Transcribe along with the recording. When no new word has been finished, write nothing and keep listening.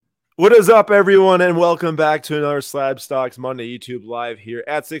What is up, everyone, and welcome back to another Slab Stocks Monday YouTube Live here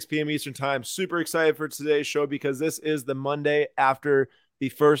at 6 p.m. Eastern Time. Super excited for today's show because this is the Monday after the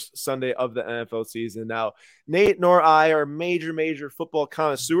first Sunday of the NFL season. Now, Nate nor I are major football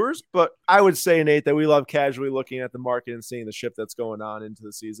connoisseurs, but I would say, Nate, that we love casually looking at the market and seeing the shift that's going on into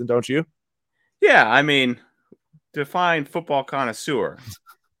the season, don't you? Yeah, I mean, define football connoisseur.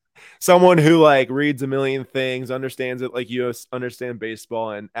 Someone who reads a million things, understands it like you understand baseball,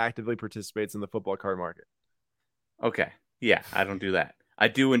 and actively participates in the football card market. Okay. Yeah, I don't do that. I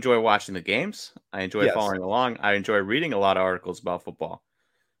do enjoy watching the games. I enjoy Yes. following along. I enjoy reading a lot of articles about football.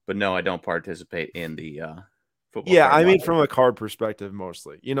 But no, I don't participate in the football Yeah, card I mean market. from a card perspective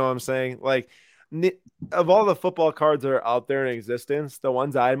mostly. You know what I'm saying? Of all the football cards that are out there in existence, the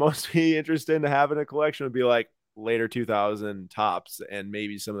ones I'd most be interested in to have in a collection would be like later 2000 tops and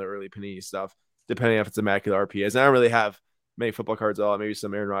maybe some of the early Panini stuff, depending if it's immaculate RPAs. And I don't really have many football cards at all. Maybe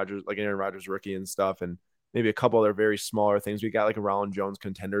some Aaron Rodgers, like Aaron Rodgers rookie and stuff, and maybe a couple other very smaller things. We got like a Rollin Jones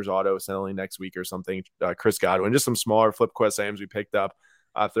Contenders auto selling next week or something. Chris Godwin, just some smaller flip quest items we picked up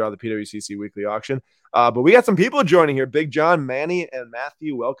throughout the PWCC weekly auction. But we got some people joining here. Big John, Manny, and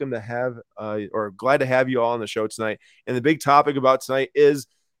Matthew. Welcome to have, or glad to have you all on the show tonight. And the big topic about tonight is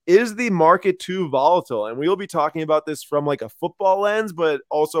the market too volatile? And we will be talking about this from like a football lens, but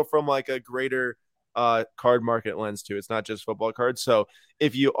also from like a greater card market lens too. It's not just football cards. So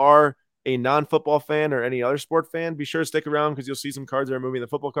if you are a non-football fan or any other sport fan, be sure to stick around because you'll see some cards that are moving in the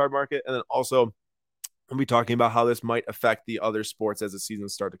football card market. And then also we'll be talking about how this might affect the other sports as the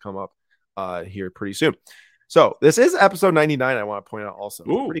seasons start to come up here pretty soon. So this is episode 99. I want to point out also.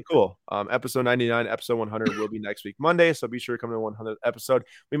 Ooh. Pretty cool. Episode 99, episode 100 will be next week, Monday. So be sure to come to the 100th episode.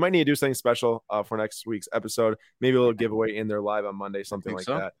 We might need to do something special for next week's episode. Maybe a little giveaway in there live on Monday, something like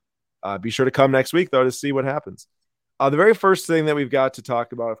that. Be sure to come next week, though, to see what happens. The very first thing that we've got to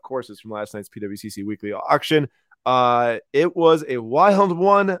talk about, of course, is from last night's PWCC weekly auction. It was a wild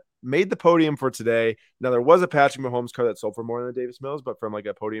one. Made the podium for today. Now there was a Patrick Mahomes card that sold for more than the Davis Mills, but from like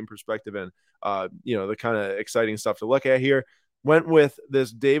a podium perspective and the kind of exciting stuff to look at here, went with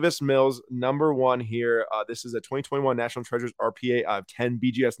this Davis Mills number one here. This is a 2021 National Treasures RPA of 10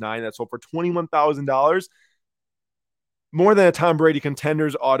 BGS9 that sold for $21,000. More than a Tom Brady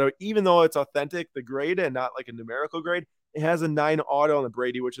Contenders auto, even though it's authentic, the grade and not like a numerical grade. It has a 9 auto on the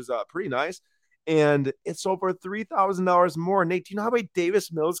Brady, which is pretty nice. And it sold for $3,000 more. Nate, do you know how many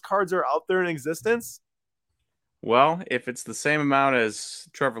Davis Mills cards are out there in existence? Well, if it's the same amount as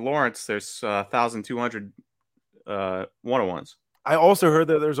Trevor Lawrence, there's 1,200 one-on-ones. I also heard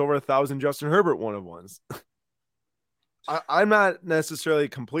that there's over 1,000 Justin Herbert one-of-ones. I'm not necessarily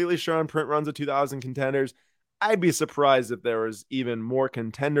completely sure on print runs of 2,000 contenders. I'd be surprised if there was even more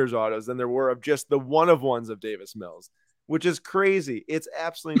contenders autos than there were of just the one-of-ones of Davis Mills, which is crazy. It's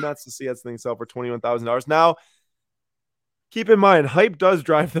absolutely nuts to see that thing sell for $21,000. Now, keep in mind, hype does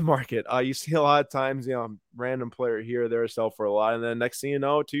drive the market. You see a lot of times, random player here or there sell for a lot. And then next thing you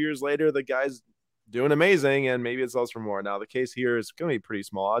know, 2 years later, the guy's doing amazing and maybe it sells for more. Now, the case here is going to be pretty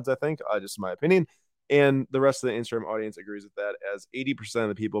small odds, I think, just in my opinion. And the rest of the Instagram audience agrees with that, as 80% of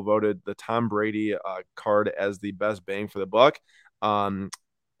the people voted the Tom Brady card as the best bang for the buck.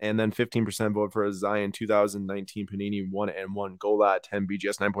 And then 15% voted for a Zion 2019 Panini 1-1 Gold 10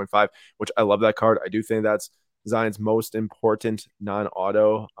 BGS 9.5, which I love that card. I do think that's Zion's most important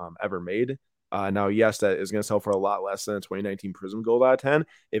non-auto ever made. Now, yes, that is going to sell for a lot less than a 2019 Prism Gold 10.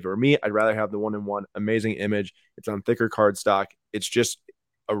 If it were me, I'd rather have the 1-1. Amazing image. It's on thicker card stock. It's just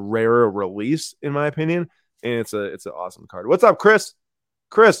a rarer release, in my opinion, and it's an awesome card. What's up, Chris?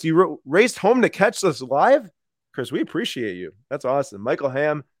 Chris, you raced home to catch this live? Chris, we appreciate you. That's awesome. Michael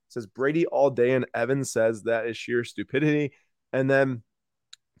Ham says Brady all day, and Evan says that is sheer stupidity. And then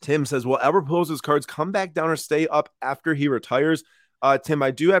Tim says, will Albert Pujols' cards come back down or stay up after he retires? Tim,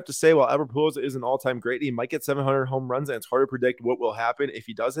 I do have to say, while Albert Pujols is an all-time great, he might get 700 home runs, and it's hard to predict what will happen if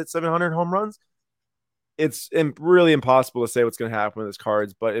he does hit 700 home runs. It's really impossible to say what's going to happen with his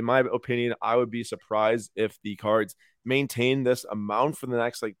cards, but in my opinion, I would be surprised if the cards maintain this amount for the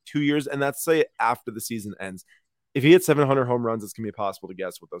next 2 years, and that's say after the season ends. If he hits 700 home runs, it's going to be possible to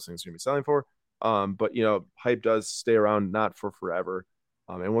guess what those things are going to be selling for. But hype does stay around, not for forever,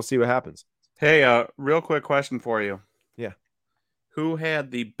 and we'll see what happens. Hey, real quick question for you. Yeah. Who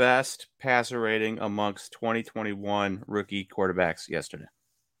had the best passer rating amongst 2021 rookie quarterbacks yesterday?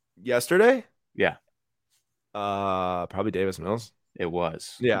 Yesterday? Yeah. Probably Davis Mills. It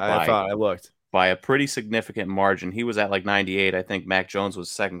was. Yeah, I thought I looked. By a pretty significant margin. He was at 98. I think Mac Jones was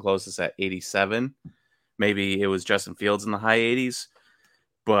second closest at 87. Maybe it was Justin Fields in the high 80s.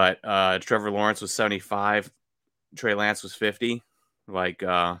 But Trevor Lawrence was 75. Trey Lance was 50.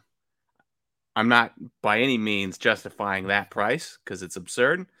 I'm not by any means justifying that price because it's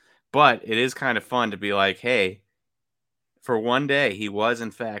absurd, but it is kind of fun to be like, hey, for one day, he was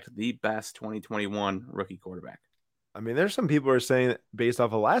in fact the best 2021 rookie quarterback. I mean, there's some people who are saying based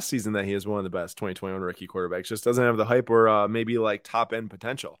off of last season that he is one of the best 2021 rookie quarterbacks. Just doesn't have the hype or maybe like top end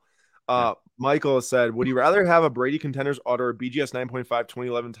potential. Yeah. Michael said, would you rather have a Brady Contenders auto or BGS 9.5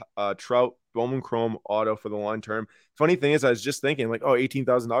 2011 Trout Bowman Chrome auto for the long term? Funny thing is, I was just thinking like, oh,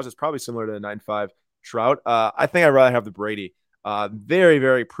 $18,000 is probably similar to the 9.5 Trout. I think I'd rather have the Brady. Very,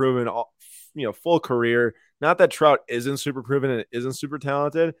 very proven, full career. Not that Trout isn't super proven and isn't super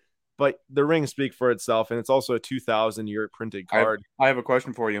talented, but the rings speak for itself, and it's also a 2,000-year printed card. I have a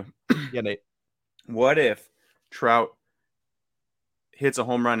question for you. Yeah, Nate. What if Trout hits a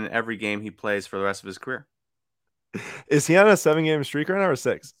home run in every game he plays for the rest of his career? Is he on a 7-game streak right now or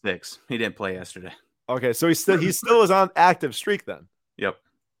 6? 6. He didn't play yesterday. Okay, so he still is on active streak then. Yep.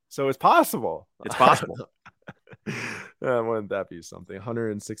 So it's possible. It's possible. Wouldn't that be something?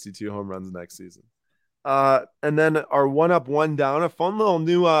 162 home runs next season. And then our 1 up, 1 down, a fun little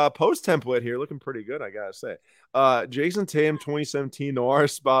new post template here, looking pretty good, I gotta say. Jason Tatum 2017 Noir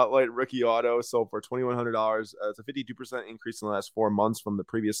Spotlight rookie auto sold for $2,100. It's a 52% increase in the last 4 months from the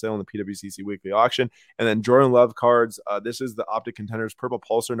previous sale in the PWCC weekly auction. And then Jordan Love cards. This is the Optic Contenders Purple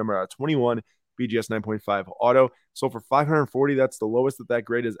Pulsar number 21 BGS 9.5 auto, sold for $540. That's the lowest that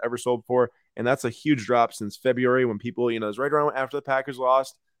grade has ever sold for, and that's a huge drop since February when people, it was right around after the Packers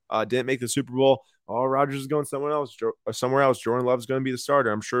lost. Didn't make the Super Bowl. Oh, Rodgers is going somewhere else. Jordan Love's going to be the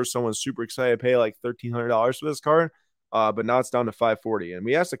starter. I'm sure someone's super excited to pay like $1,300 for this card, but now it's down to $540. And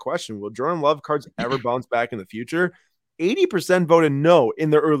we asked the question: will Jordan Love cards ever bounce back in the future? 80% voted no in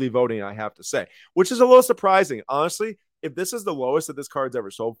the early voting, I have to say, which is a little surprising, honestly. If this is the lowest that this card's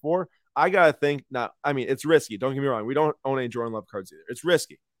ever sold for, I gotta think. Now, I mean, it's risky. Don't get me wrong. We don't own any Jordan Love cards either. It's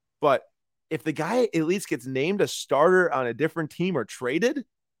risky, but if the guy at least gets named a starter on a different team or traded,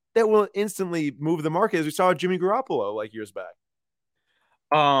 that will instantly move the market, as we saw with Jimmy Garoppolo like years back.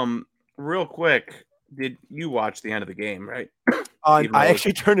 Real quick, did you watch the end of the game, right? I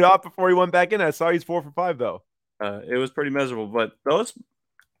actually turned it off before he went back in. I saw he's 4 for 5 though. It was pretty miserable, but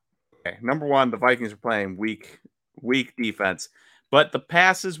number one, the Vikings were playing weak defense, but the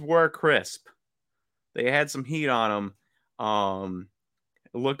passes were crisp. They had some heat on them.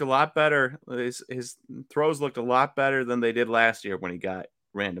 It looked a lot better. His throws looked a lot better than they did last year when he got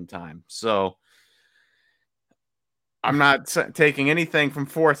random time. So I'm not taking anything from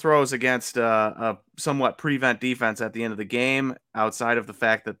 4 throws against a somewhat prevent defense at the end of the game, outside of the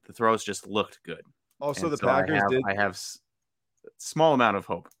fact that the throws just looked good. Also, the Packers I have small amount of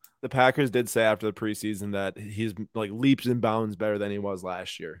hope. The Packers did say after the preseason that he's like leaps and bounds better than he was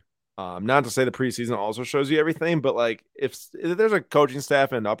last year. Not to say the preseason also shows you everything, but like if there's a coaching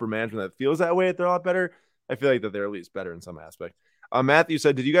staff and upper management that feels that way, they're a lot better. I feel like that they're at least better in some aspect. Matthew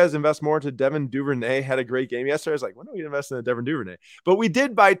said, did you guys invest more into Devin Duvernay? Had a great game yesterday. I was like, when do we invest in Devin Duvernay? But we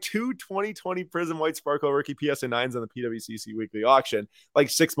did buy 2 2020 Prism White Sparkle rookie PSA 9s on the PWCC weekly auction like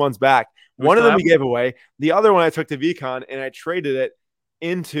 6 months back. One of them we gave away. The other one I took to VCon and I traded it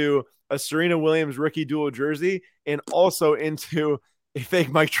into a Serena Williams rookie dual jersey and also into a fake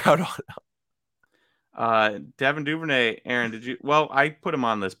Mike Trout Devin Duvernay, Aaron, did you? Well, I put him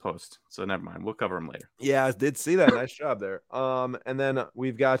on this post, so never mind. We'll cover him later. Yeah, I did see that. Nice job there. And then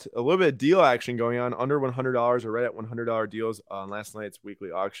we've got a little bit of deal action going on under $100 or right at $100 deals on last night's weekly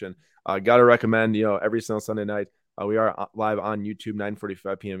auction. Got to recommend, every single Sunday night, we are live on YouTube,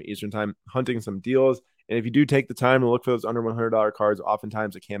 9:45 p.m. Eastern time, hunting some deals. And if you do take the time to look for those under $100 cards,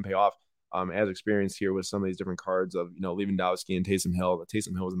 oftentimes it can pay off. As experienced here with some of these different cards of, Lewandowski and Taysom Hill. The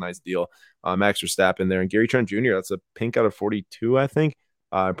Taysom Hill was a nice deal. Max Verstappen there. And Gary Trent Jr., that's a pink out of 42, I think.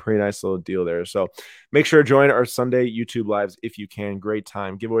 Pretty nice little deal there. So make sure to join our Sunday YouTube lives if you can. Great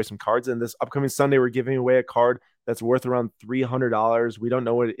time. Give away some cards. And this upcoming Sunday, we're giving away a card that's worth around $300. We don't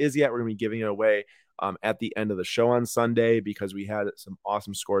know what it is yet. We're going to be giving it away at the end of the show on Sunday because we had some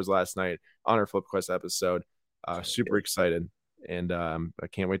awesome scores last night on our Flip Quest episode. Super excited. And I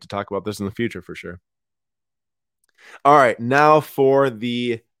can't wait to talk about this in the future for sure. All right, now for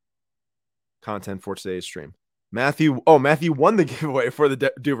the content for today's stream. Matthew won the giveaway for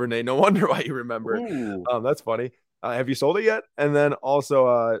the Duvernay. No wonder why you remember. That's funny. Have you sold it yet? And then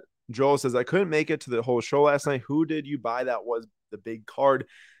also Joel says, I couldn't make it to the whole show last night. Who did you buy that was the big card?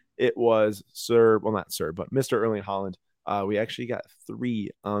 It was Mr. Erling Haaland. We actually got 3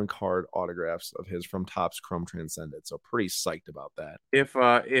 on-card autographs of his from Topps Chrome Transcended, so pretty psyched about that.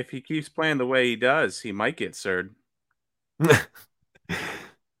 If he keeps playing the way he does, he might get served.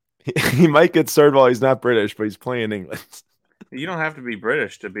 He might get served while he's not British, but he's playing England. You don't have to be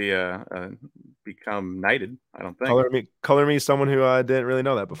British to be become knighted. I don't think. Color me someone who didn't really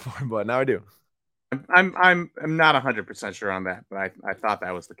know that before, but now I do. I'm not 100% sure on that, but I thought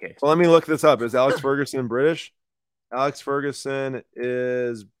that was the case. Well, let me look this up. Is Alex Ferguson British? Alex Ferguson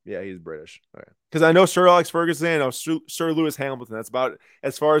is, yeah, he's British. Because I know Sir Alex Ferguson, I know Sir Lewis Hamilton. That's about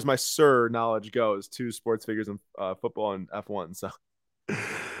as far as my Sir knowledge goes to sports figures and football and F1. So,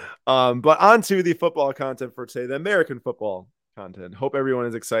 but on to the football content for today, the American football content. Hope everyone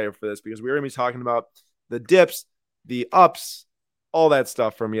is excited for this because we're going to be talking about the dips, the ups, all that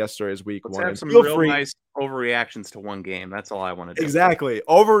stuff from yesterday's week Let's one. have some real nice overreactions to one game. That's all I want to do. Exactly.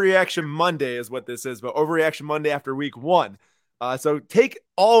 Overreaction Monday is what this is, but overreaction Monday after week one. So take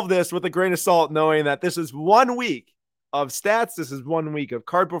all of this with a grain of salt, knowing that this is 1 week of stats. This is 1 week of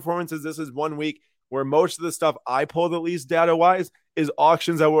card performances. This is 1 week where most of the stuff I pulled, at least data-wise, is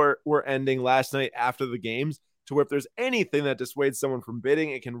auctions that were ending last night after the games, to where if there's anything that dissuades someone from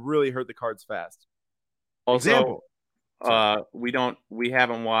bidding, it can really hurt the cards fast. Also, we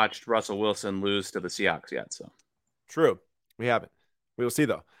haven't watched Russell Wilson lose to the Seahawks yet, so true, we haven't. We will see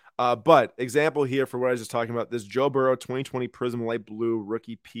though. But example here for what I was just talking about, this Joe Burrow 2020 Prism Light Blue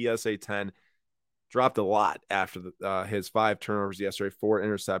rookie PSA 10 dropped a lot after his 5 turnovers yesterday, 4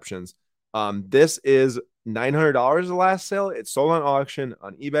 interceptions. This is $900 the last sale. It sold on auction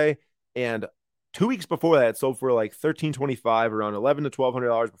on eBay, and 2 weeks before that, it sold for like $1,325, around $1,100 to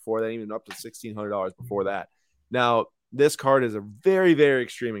 $1,200 before that, even up to $1,600 before that. Now, this card is a very, very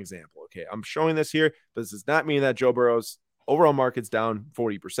extreme example. Okay, I'm showing this here, but this does not mean that Joe Burrow's overall market's down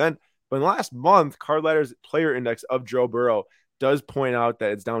 40%. But in the last month, Card Ladder's player index of Joe Burrow does point out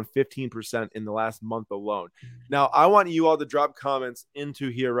that it's down 15% in the last month alone. Now, I want you all to drop comments into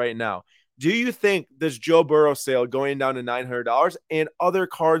here right now. Do you think this Joe Burrow sale going down to $900 and other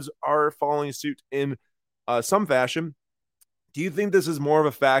cards are following suit in some fashion? Do you think this is more of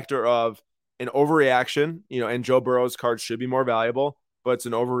a factor of an overreaction, and Joe Burrow's card should be more valuable, but it's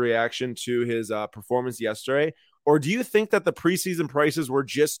an overreaction to his performance yesterday? Or do you think that the preseason prices were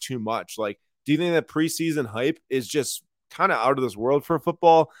just too much? Like, do you think that preseason hype is just kind of out of this world for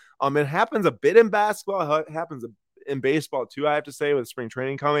football? It happens a bit in basketball. It happens in baseball too, I have to say, with spring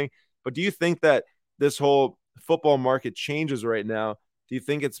training coming. But do you think that this whole football market changes right now? Do you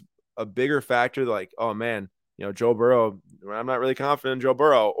think it's a bigger factor like, oh man, Joe Burrow, I'm not really confident in Joe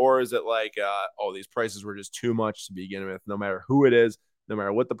Burrow? Or is it like, these prices were just too much to begin with? No matter who it is, no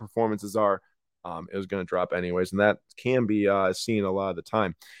matter what the performances are, it was going to drop anyways. And that can be seen a lot of the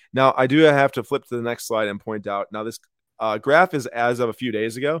time. Now, I do have to flip to the next slide and point out, now this graph is as of a few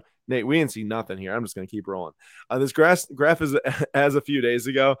days ago. Nate, we didn't see nothing here. I'm just going to keep rolling. This graph is as a few days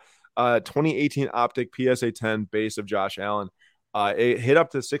ago. 2018 Optic PSA 10 base of Josh Allen. It hit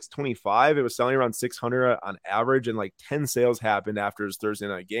up to 625. It was selling around 600 on average, and like 10 sales happened after his Thursday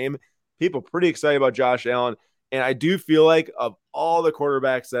night game. People pretty excited about Josh Allen. And I do feel like of all the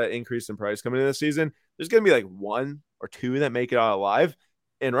quarterbacks that increased in price coming into the season, there's going to be like 1 or 2 that make it out alive.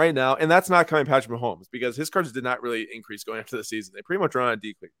 And right now, and that's not counting Patrick Mahomes, because his cards did not really increase going into the season. They pretty much run on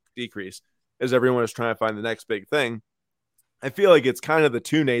a decrease as everyone is trying to find the next big thing. I feel like it's kind of the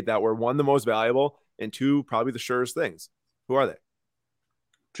 2, Nate, that were 1, the most valuable, and 2, probably the surest things. Who are they?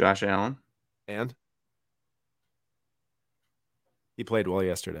 Josh Allen. And he played well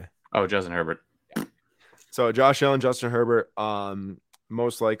yesterday. Oh, Justin Herbert. Yeah. So Josh Allen, Justin Herbert,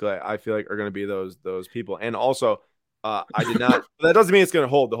 most likely I feel like are going to be those people. And also, I did not. That doesn't mean it's going to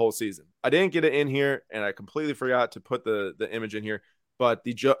hold the whole season. I didn't get it in here, and I completely forgot to put the image in here. But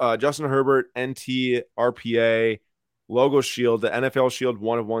the Justin Herbert NT RPA logo shield, the NFL Shield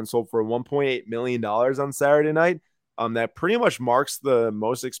 1 of 1, sold for $1.8 million on Saturday night. That pretty much marks the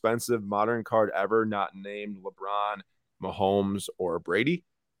most expensive modern card ever, not named LeBron, Mahomes, or Brady.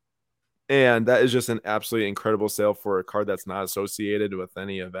 And that is just an absolutely incredible sale for a card that's not associated with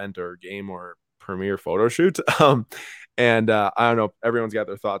any event or game or premiere photo shoot. I don't know, everyone's got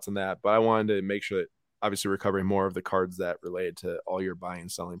their thoughts on that, but I wanted to make sure that obviously we're covering more of the cards that relate to all your buying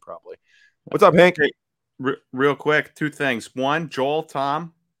and selling probably. What's up, Hank? Real quick, 2 things. 1, Joel,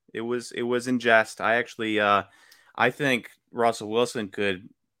 Tom, it was in jest. I actually I think Russell Wilson could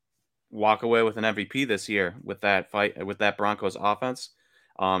walk away with an MVP this year with that fight, with that Broncos offense.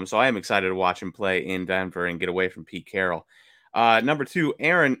 So I am excited to watch him play in Denver and get away from Pete Carroll. Number 2,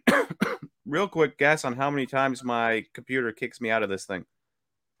 Aaron, real quick guess on how many times my computer kicks me out of this thing.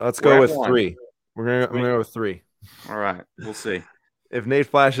 Let's go with 3. We're gonna go with 3. All right, we'll see. If Nate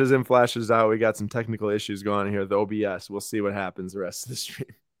flashes in, flashes out, we got some technical issues going on here. The OBS. We'll see what happens the rest of the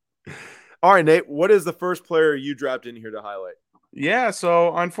stream. All right, Nate, what is the first player you dropped in here to highlight? Yeah,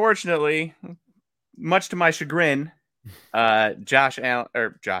 so unfortunately, much to my chagrin,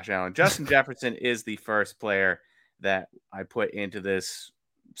 Justin Jefferson is the first player that I put into this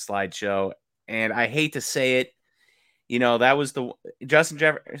slideshow, and I hate to say it, that was Justin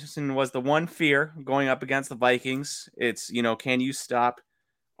Jefferson was the one fear going up against the Vikings. It's, can you stop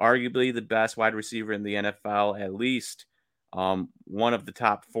arguably the best wide receiver in the NFL, at least one of the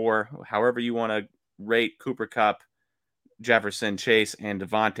top four, however you want to rate Cooper Kupp, Jefferson, Chase, and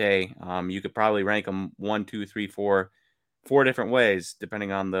Devontae. You could probably rank them 1, 2, 3, 4 different ways,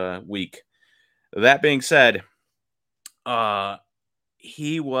 depending on the week. That being said,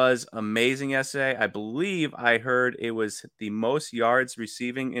 he was amazing yesterday. I believe I heard it was the most yards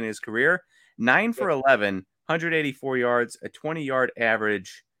receiving in his career. 9 for 11, 184 yards, a 20-yard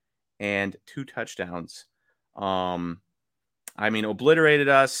average, and 2 touchdowns. Obliterated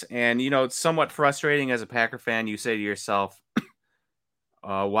us. And, it's somewhat frustrating as a Packer fan. You say to yourself,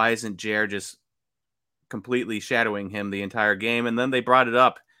 why isn't Jair just completely shadowing him the entire game? And then they brought it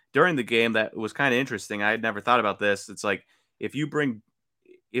up during the game. That was kind of interesting. I had never thought about this. It's like, if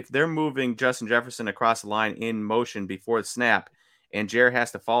they're moving Justin Jefferson across the line in motion before the snap and Jair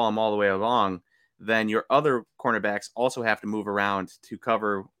has to follow him all the way along, then your other cornerbacks also have to move around to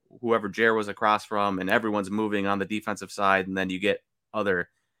cover whoever Jair was across from, and everyone's moving on the defensive side, and then you get other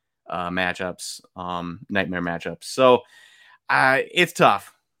matchups, nightmare matchups. So it's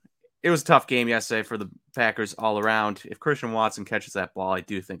tough. It was a tough game yesterday for the Packers all around. If Christian Watson catches that ball, I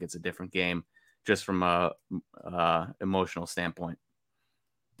do think it's a different game just from a emotional standpoint.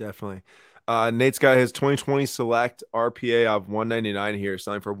 Definitely. Nate's got his 2020 select RPA of 199 here,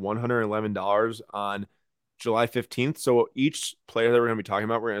 selling for $111 on July 15th. So each player that we're going to be talking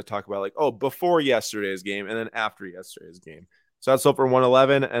about, we're going to talk about before yesterday's game and then after yesterday's game. So that's sold for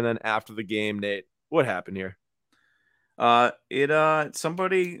 111, and then after the game, Nate, what happened here?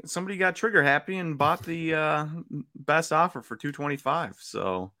 Somebody got trigger happy and bought the best offer for 225.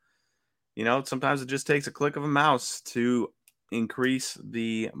 So, sometimes it just takes a click of a mouse to increase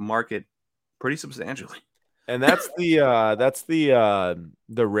the market pretty substantially. And that's the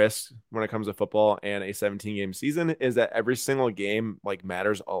risk when it comes to football and a 17-game season, is that every single game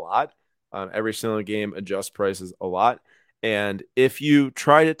matters a lot. Every single game adjusts prices a lot. And if you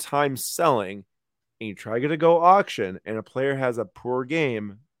try to time selling and you try to go auction and a player has a poor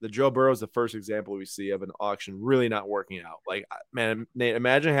game, the Joe Burrow is the first example we see of an auction really not working out. Man, Nate,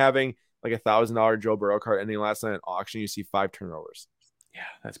 imagine having $1,000 Joe Burrow card ending last night at auction. You see 5 turnovers. Yeah,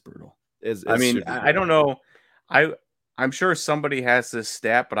 that's brutal. I don't know. I'm sure somebody has this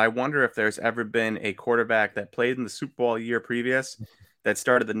stat, but I wonder if there's ever been a quarterback that played in the Super Bowl year previous that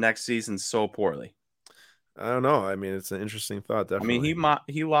started the next season so poorly. I don't know. It's an interesting thought. Definitely.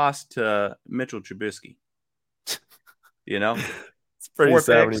 He lost to Mitchell Trubisky. It's pretty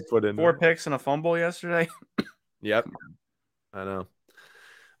sad when he put in 4 picks and a fumble yesterday. Yep. I know.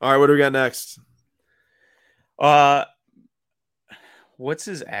 All right, what do we got next? What's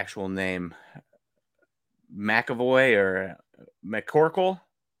his actual name? McAvoy or McCorkle?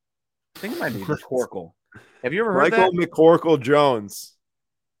 I think it might be McCorkle. Have you ever heard Michael that? McCorkle Jones.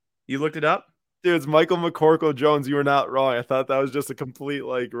 You looked it up? Dude, it's Michael McCorkle Jones. You were not wrong. I thought that was just a complete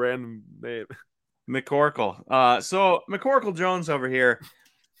random name. McCorkle. So McCorkle Jones over here.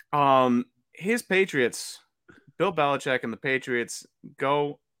 His Patriots, Bill Belichick and the Patriots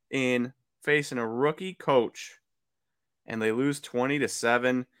go in facing a rookie coach, and they lose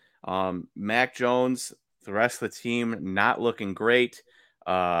 20-7. Mac Jones, the rest of the team, not looking great.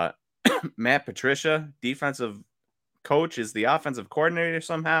 Matt Patricia, defensive coach, is the offensive coordinator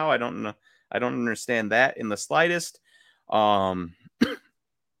somehow. I don't know. I don't understand that in the slightest. What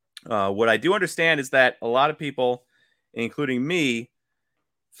I do understand is that a lot of people, including me,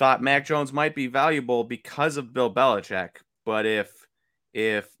 thought Mac Jones might be valuable because of Bill Belichick. But if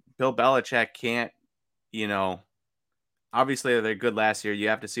Bill Belichick can't, obviously they're good last year. You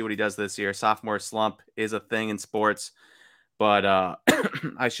have to see what he does this year. Sophomore slump is a thing in sports. But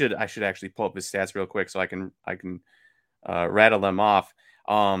I should actually pull up his stats real quick so I can rattle them off.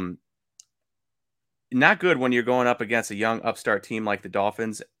 Not good when you're going up against a young upstart team like the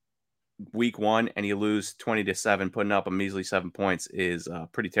Dolphins week 1 and you lose 20-7, putting up a measly 7 points is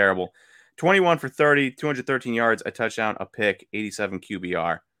pretty terrible. 21 for 30, 213 yards, a touchdown, a pick, 87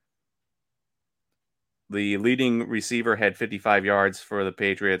 QBR. The leading receiver had 55 yards for the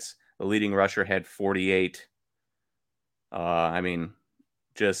Patriots. The leading rusher had 48.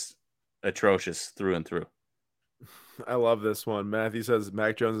 Just atrocious through and through. I love this one. Matthew says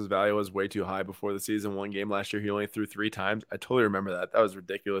Mac Jones' value was way too high before the season. One game last year, he only threw 3 times. I totally remember that. That was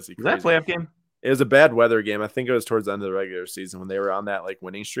ridiculously crazy. Was that a playoff game? It was a bad weather game. I think it was towards the end of the regular season when they were on that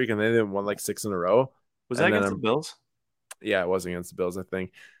winning streak, and they won 6 in a row. Was that against the Bills? Yeah, it was against the Bills, I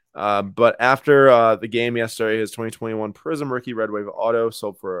think. But after the game yesterday, his 2021 Prism rookie Red Wave auto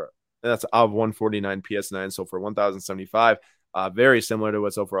sold for that's of 149 PS9, sold for 1,075. Very similar to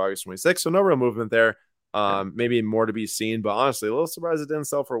what's sold for August 26th. So no real movement there. Maybe more to be seen, but honestly, a little surprised it didn't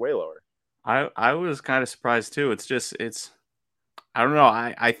sell for way lower. I was kind of surprised too. It's I don't know.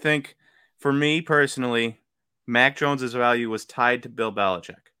 I think for me personally, Mac Jones's value was tied to Bill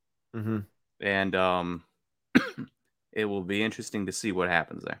Belichick, Mm-hmm. and it will be interesting to see what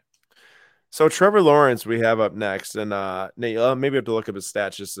happens there. So Trevor Lawrence, we have up next, and Nate, maybe I have to look up his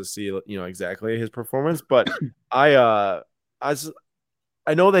stats just to see, exactly his performance. But I, I, s-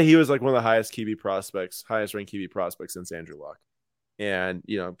 I know that he was like one of the highest QB prospects, highest ranked QB prospects since Andrew Luck, and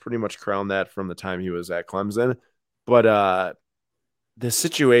pretty much crowned that from the time he was at Clemson. But the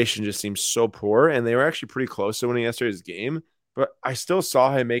situation just seems so poor, and they were actually pretty close to winning yesterday's game. But I still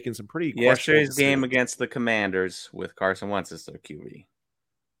saw him making some pretty questionable Yesterday's game decisions. against the Commanders with Carson Wentz as their QB,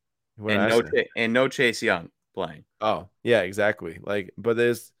 What did I say? and no Chase Young playing. Oh, yeah, exactly. Like, but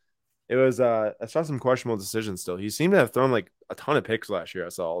it was I saw some questionable decisions still. He seemed to have thrown like a ton of picks last year, I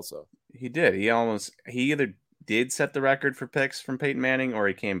saw also. He did. He either did set the record for picks from Peyton Manning or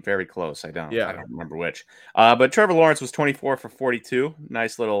he came very close. I Yeah. don't remember which. But Trevor Lawrence was 24 for 42.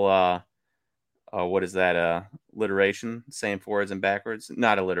 Nice little what is that? Alliteration, same forwards and backwards.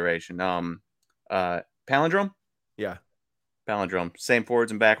 Not alliteration. Palindrome? Yeah. Palindrome. Same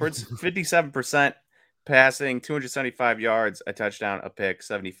forwards and backwards. 57% passing, 275 yards, a touchdown, a pick,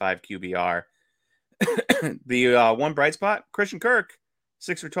 75 QBR. The one bright spot, Christian Kirk,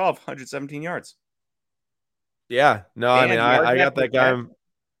 6 for 12, 117 yards. Yeah. No, I mean And yards I got after that the guy. catch. I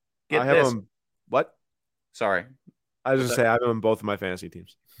Get have this. him. What? Sorry. I was What's just that? say I have him in both of my fantasy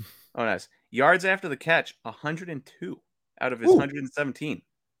teams. Oh, nice. Yards after the catch, 102 out of his Ooh. 117.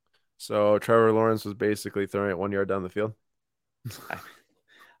 So Trevor Lawrence was basically throwing it 1 yard down the field.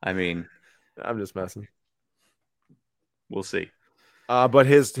 I mean, I'm just messing. we'll see. But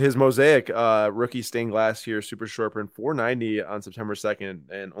his mosaic rookie stained glass here, super short print, 490 on September 2nd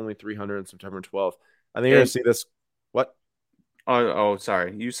and only 300 on September 12th. I think you're gonna see this. What? Oh,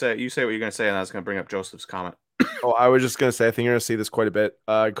 sorry. You say what you're gonna say, and I was gonna bring up Joseph's comment. Oh, I was just gonna say I think you're gonna see this quite a bit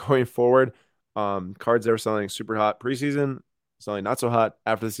going forward. Cards that are selling super hot preseason, selling not so hot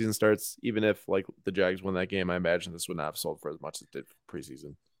after the season starts. Even if like the Jags win that game, I imagine this would not have sold for as much as it did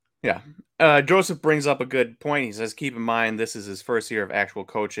preseason. Yeah. Joseph brings up a good point. He says, keep in mind, this is his first year of actual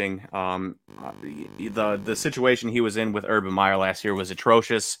coaching. The situation he was in with Urban Meyer last year was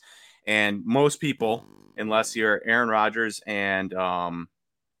atrocious. And most people, unless you're Aaron Rodgers and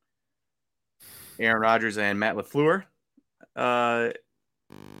Matt LaFleur,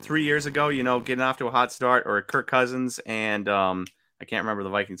 3 years ago, getting off to a hot start, or Kirk Cousins and I can't remember the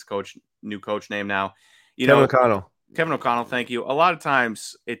Vikings new coach name now. Kevin O'Connell. Kevin O'Connell, thank you. A lot of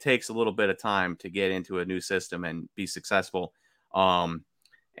times it takes a little bit of time to get into a new system and be successful. And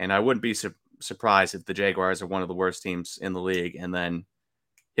I wouldn't be surprised if the Jaguars are one of the worst teams in the league and then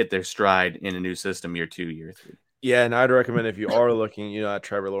hit their stride in a new system year 2, year 3. Yeah, and I'd recommend if you are looking, at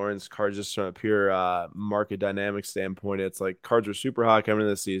Trevor Lawrence cards just from a pure market dynamic standpoint, it's like cards are super hot coming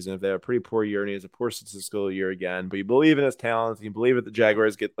into the season. If they have a pretty poor year and he has a poor statistical year again, but you believe in his talent, you believe that the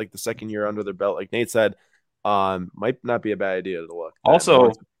Jaguars get like the second year under their belt, like Nate said, might not be a bad idea to look.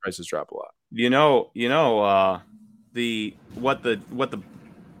 Also, prices drop a lot. What the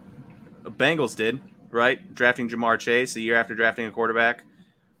Bengals did, right? Drafting Jamar Chase a year after drafting a quarterback.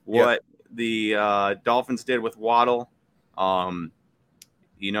 What the Dolphins did with Waddle.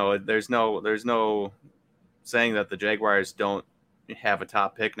 There's no saying that the Jaguars don't have a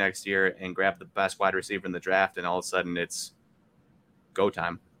top pick next year and grab the best wide receiver in the draft, and all of a sudden it's go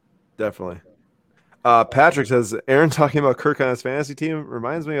time. Definitely. Patrick says Aaron talking about Kirk on his fantasy team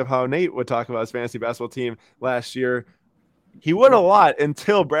reminds me of how Nate would talk about his fantasy basketball team last year. He won a lot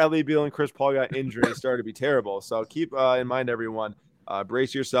until Bradley Beal and Chris Paul got injured. It started to be terrible. So keep in mind, everyone,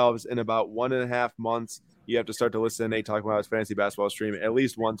 brace yourselves. In about 1.5 months, you have to start to listen to Nate talk about his fantasy basketball stream at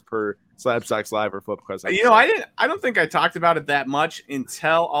least once per Slabstocks Live or Flip Quest. I don't think I talked about it that much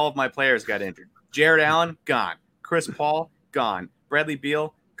until all of my players got injured. Jared Allen, gone. Chris Paul, gone. Bradley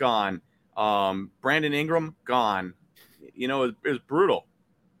Beal, gone. Brandon Ingram, gone. It was brutal.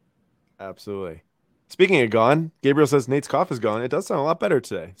 Absolutely. Speaking of gone, Gabriel says Nate's cough is gone. It does sound a lot better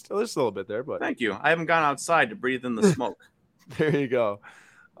today. Still, there's a little bit there, but thank you. I haven't gone outside to breathe in the smoke. There you go.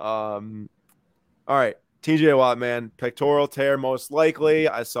 All right. TJ Watt, man, pectoral tear most likely.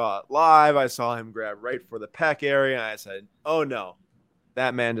 I saw it live. I saw him grab right for the pec area. And I said, oh no,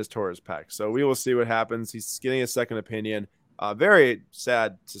 that man just tore his pec. So we will see what happens. He's getting a second opinion. Very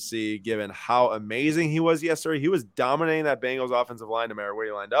sad to see, given how amazing he was yesterday. He was dominating that Bengals offensive line no matter where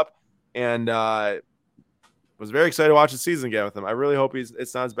he lined up, and was very excited to watch the season again with him. I really hope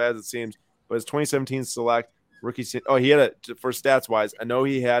it's not as bad as it seems. But his 2017 select rookie, he had for stats wise, I know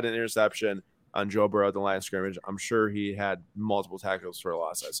he had an interception on Joe Burrow at the line of scrimmage. I'm sure he had multiple tackles for a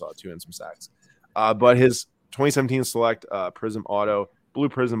loss. I saw 2 and some sacks. But his 2017 select Prism Auto, Blue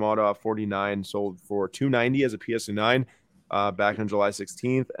Prism Auto 49 sold for $290 as a PSA 9 back on July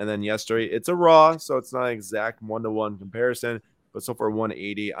 16th. And then yesterday, it's a raw, so it's not an exact 1-to-1 comparison, but so for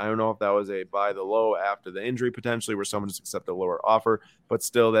 $180. I don't know if that was a buy the low after the injury potentially where someone just accepted a lower offer, but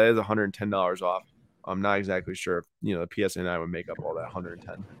still that is $110 off. I'm not exactly sure if, the PSA 9 would make up all that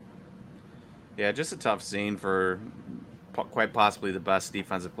 110. Yeah, just a tough scene for quite possibly the best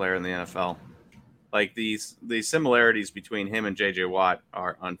defensive player in the NFL. Like the similarities between him and J.J. Watt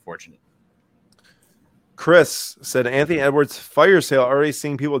are unfortunate. Chris said Anthony Edwards fire sale, already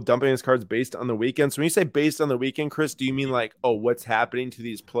seeing people dumping his cards based on the weekend. So when you say based on the weekend, Chris, do you mean like, what's happening to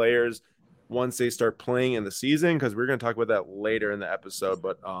these players once they start playing in the season? Because we're going to talk about that later in the episode,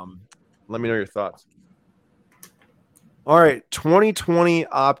 but let me know your thoughts. All right, 2020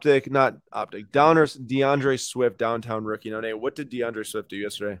 Downers, DeAndre Swift, downtown rookie. Now, Nate, what did DeAndre Swift do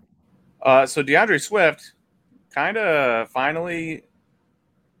yesterday? So DeAndre Swift kind of finally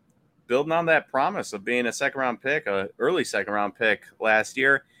building on that promise of being a early second round pick last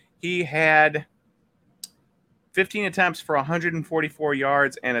year. He had 15 attempts for 144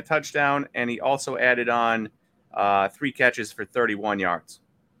 yards and a touchdown, and he also added on 3 catches for 31 yards.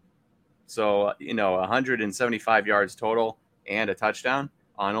 So, 175 yards total and a touchdown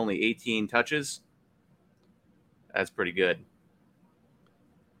on only 18 touches. That's pretty good.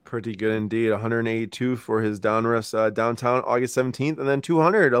 Pretty good indeed. 182 for his downtown August 17th, and then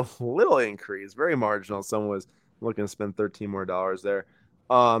 200, a little increase, very marginal. Someone was looking to spend $13 more there.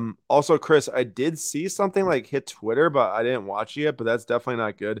 Also, Chris, I did see something like hit Twitter, but I didn't watch it yet, but that's definitely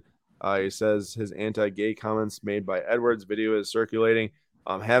not good. He says his anti-gay comments made by Edwards video is circulating.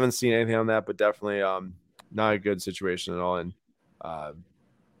 Haven't seen anything on that, but definitely not a good situation at all, and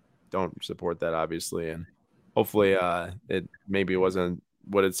don't support that, obviously. And hopefully it maybe wasn't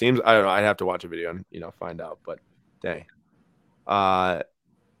what it seems. I don't know. I'd have to watch a video and find out. But dang.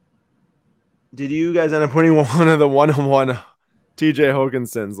 Did you guys end up winning one of the 1-on-1 TJ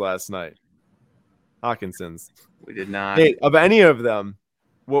Hawkinsons last night? Hawkinsons. We did not. Hey, of any of them,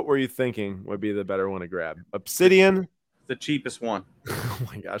 what were you thinking would be the better one to grab? Obsidian? The cheapest one. Oh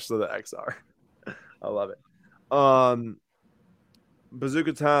my gosh, so the XR. I love it.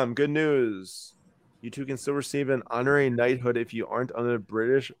 Bazooka Tom, good news. You two can still receive an honorary knighthood if you aren't under the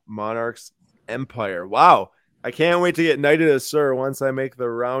British monarch's empire. Wow. I can't wait to get knighted as Sir once I make the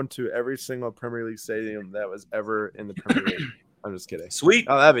round to every single Premier League stadium that was ever in the Premier League. I'm just kidding. Sweet.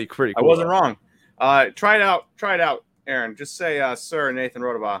 Oh, that'd be pretty cool. I wasn't wrong. Try it out, Aaron. Just say Sir Nathan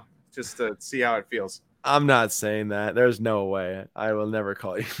Rodabaugh just to see how it feels. I'm not saying that. There's no way. I will never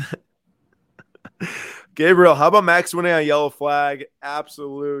call you that. Gabriel, how about Max winning on yellow flag?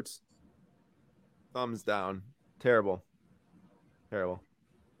 Absolute thumbs down. Terrible.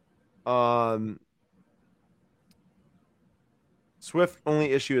 Swift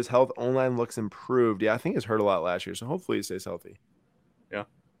only issue is health. Online looks improved. Yeah, I think he's hurt a lot last year, so hopefully he stays healthy. Yeah.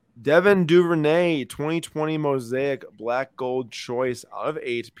 Devin Duvernay, 2020 Mosaic Black Gold Choice out of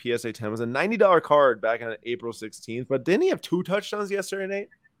 8 PSA 10 was a $90 card back on April 16th, but didn't he have 2 touchdowns yesterday, Nate?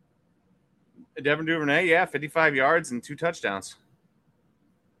 Devin Duvernay, yeah, 55 yards and 2 touchdowns.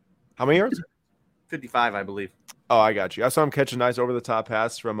 How many yards? 55, I believe. Oh, I got you. I saw him catch a nice over-the-top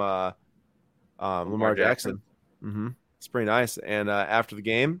pass from Lamar Jackson. Mm-hmm. It's pretty nice. And after the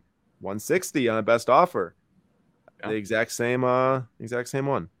game, 160 on a best offer. Yeah. The exact same one.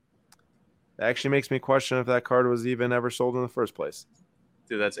 That actually makes me question if that card was even ever sold in the first place.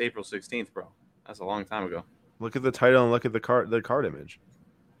 Dude, that's April 16th, bro. That's a long time ago. Look at the title and look at the card image.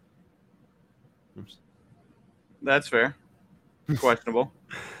 Oops. That's fair. Questionable.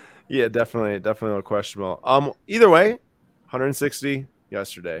 Yeah, definitely a little questionable. Either way, 160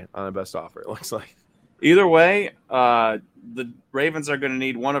 yesterday on a best offer, it looks like. Either way, the Ravens are going to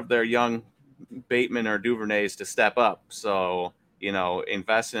need one of their young Bateman or Duvernays to step up. So,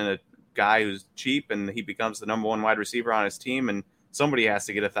 invest in a guy who's cheap and he becomes the number 1 wide receiver on his team, and somebody has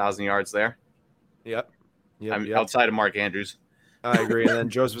to get 1,000 yards there. Yep. Outside of Mark Andrews. I agree. And then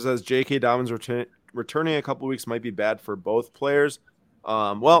Joseph says J.K. Dobbins returning a couple weeks might be bad for both players.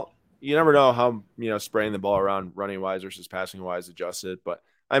 Well, you never know how, spraying the ball around running wise versus passing wise adjusted, but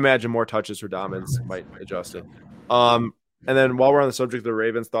I imagine more touches for Dobbins might adjust it. And then while we're on the subject of the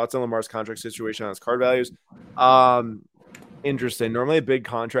Ravens, thoughts on Lamar's contract situation on his card values. Interesting. Normally, a big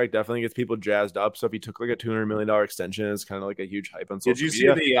contract definitely gets people jazzed up. So if he took like a $200 million extension, it's kind of like a huge hype on Did social you see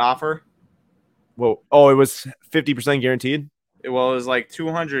media. the offer? Well, oh, it was 50% guaranteed. It was like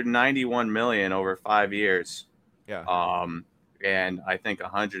 291 million over 5 years. Yeah. Um, and I think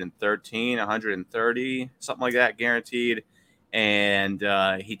 113, 130, something like that, guaranteed. And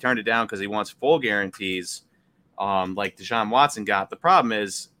he turned it down because he wants full guarantees, like Deshaun Watson got. The problem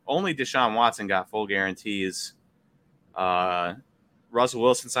is only Deshaun Watson got full guarantees. Russell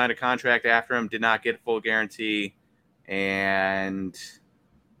Wilson signed a contract after him, did not get a full guarantee, and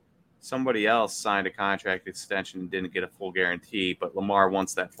somebody else signed a contract extension and didn't get a full guarantee. But Lamar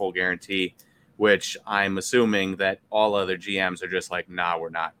wants that full guarantee, which I'm assuming that all other GMs are just like, nah, we're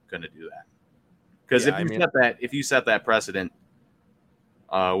not going to do that. Because Yeah, if you set that precedent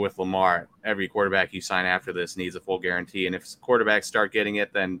with Lamar, every quarterback you sign after this needs a full guarantee, and if quarterbacks start getting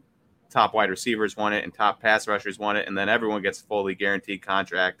it, then top wide receivers want it and top pass rushers want it, and then everyone gets a fully guaranteed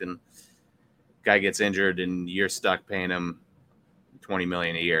contract, and guy gets injured and you're stuck paying him $20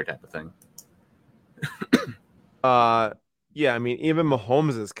 million a year type of thing. yeah, I mean, even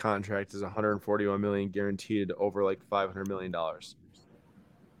Mahomes' contract is 141 million guaranteed over like $500 million. And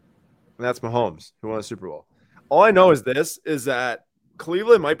that's Mahomes, who won a Super Bowl. All I know is this is that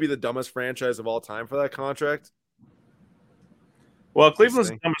Cleveland might be the dumbest franchise of all time for that contract. Well, Cleveland's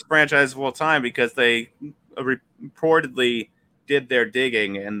the dumbest franchise of all time because they reportedly did their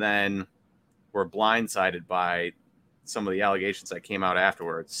digging and then were blindsided by some of the allegations that came out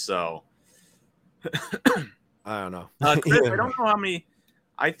afterwards. So I don't know. Chris, I don't know how many.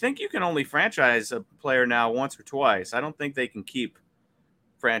 I think you can only franchise a player now once or twice. I don't think they can keep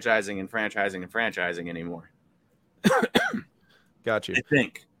franchising and franchising and franchising anymore. Got you. I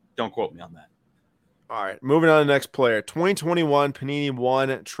think. Don't quote me on that. All right, moving on to the next player. 2021 Panini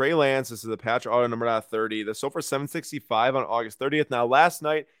 1, Trey Lance. This is the patch auto number out 30. The sold for $765 on August 30th. Now, last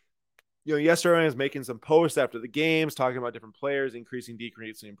night, yesterday I was making some posts after the games, talking about different players, increasing,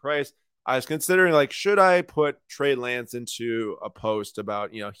 decreasing in price. I was considering, like, should I put Trey Lance into a post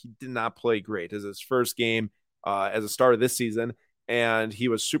about, he did not play great as his first game as a start of this season, and he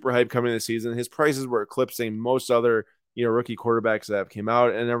was super hyped coming into the season. His prices were eclipsing most other, rookie quarterbacks that have came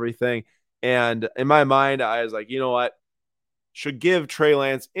out and everything. And in my mind, I was like, you know what? Should give Trey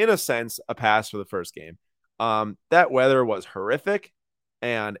Lance, in a sense, a pass for the first game. That weather was horrific,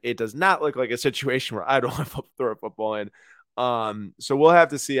 and it does not look like a situation where I don't want to throw a football in. So we'll have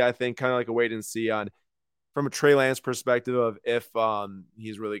to see, I think, kind of like a wait and see on from a Trey Lance perspective of if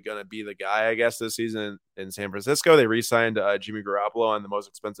he's really going to be the guy, I guess, this season in San Francisco. They re-signed Jimmy Garoppolo on the most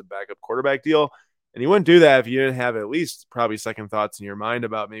expensive backup quarterback deal. And you wouldn't do that if you didn't have at least probably second thoughts in your mind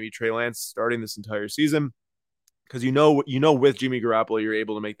about maybe Trey Lance starting this entire season. Because with Jimmy Garoppolo, you're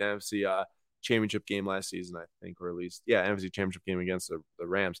able to make the NFC championship game last season, I think, or at least, NFC championship game against the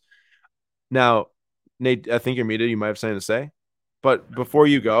Rams. Now, Nate, I think you're muted. You might have something to say. But before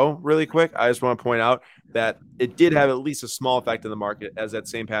you go, really quick, I just want to point out that it did have at least a small effect in the market as that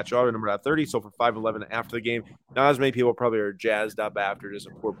same patch auto number at 30. So for 511 after the game, not as many people probably are jazzed up after just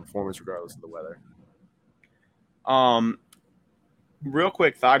a poor performance, regardless of the weather. Real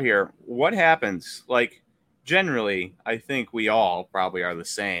quick thought here. What happens? Like, generally, I think we all probably are the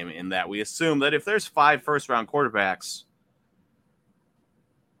same in that we assume that if there's 5 first-round quarterbacks,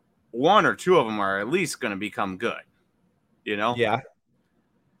 1 or 2 of them are at least going to become good. Yeah.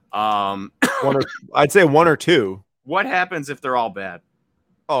 I'd say 1 or 2. What happens if they're all bad?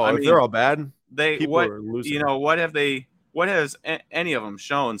 Oh, if they're all bad, what has any of them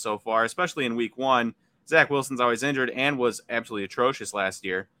shown so far, especially in week 1? Zach Wilson's always injured and was absolutely atrocious last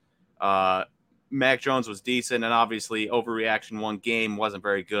year. Mac Jones was decent, and obviously overreaction one game wasn't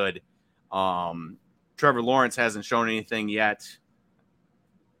very good. Trevor Lawrence hasn't shown anything yet.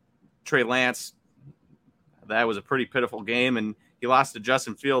 Trey Lance, that was a pretty pitiful game, and he lost to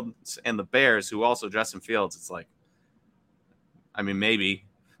Justin Fields and the Bears, who also Justin Fields. It's like, I mean,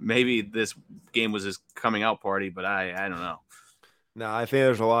 maybe this game was his coming out party, but I don't know. No, I think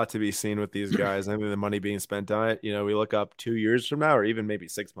there's a lot to be seen with these guys. I mean, the money being spent on it. We look up 2 years from now, or even maybe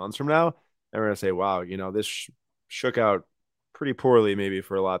 6 months from now, and we're gonna say, "Wow, this shook out pretty poorly, maybe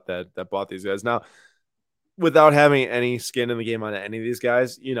for a lot that bought these guys." Now, without having any skin in the game on any of these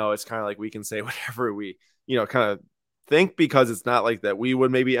guys, it's kind of like we can say whatever we, kind of think, because it's not like that we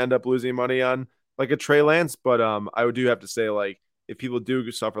would maybe end up losing money on like a Trey Lance. But I would do have to say, like, if people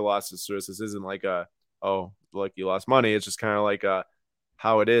do suffer losses, so this isn't like like you lost money. It's just kind of like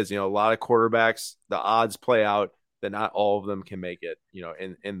how it is. A lot of quarterbacks, the odds play out that not all of them can make it,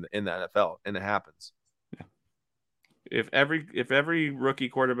 in the NFL, and it happens. Yeah. If every rookie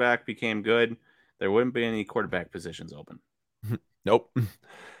quarterback became good, there wouldn't be any quarterback positions open. Nope.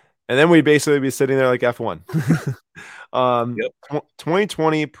 And then we'd basically be sitting there like F1. Yep.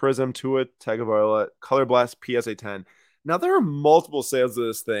 2020 Prism Tua Tagovailoa Color Blast PSA 10. Now there are multiple sales of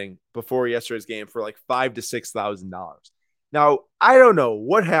this thing before yesterday's game for like $5,000 to $6,000. Now I don't know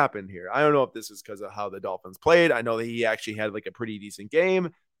what happened here. I don't know if this is because of how the Dolphins played. I know that he actually had like a pretty decent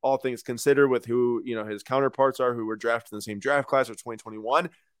game, all things considered, with who his counterparts are, who were drafted in the same draft class of 2021.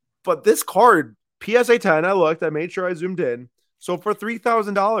 But this card, PSA 10, I looked, I made sure I zoomed in. So for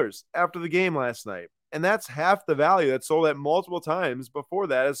 $3,000 after the game last night. And that's half the value that sold at multiple times before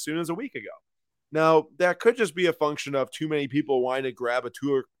that, as soon as a week ago. Now, that could just be a function of too many people wanting to grab a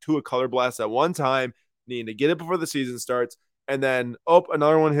Tua Color Blast at one time, needing to get it before the season starts, and then,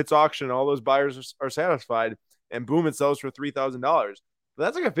 another one hits auction, all those buyers are satisfied, and boom, it sells for $3,000.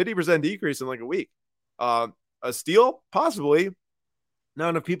 That's like a 50% decrease in like a week. A steal? Possibly. Not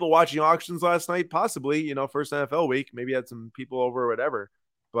enough people watching auctions last night, possibly, first NFL week, maybe had some people over or whatever.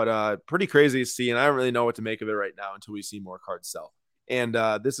 But pretty crazy to see, and I don't really know what to make of it right now until we see more cards sell. And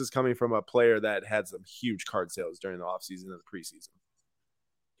this is coming from a player that had some huge card sales during the offseason and the preseason.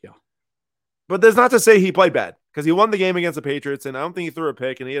 Yeah. But that's not to say he played bad, because he won the game against the Patriots, and I don't think he threw a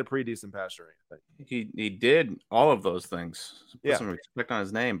pick, and he had a pretty decent passer rating. He did all of those things. Put Yeah. some respect on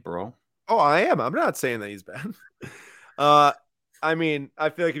his name, bro. Oh, I am. I'm not saying that he's bad. I mean,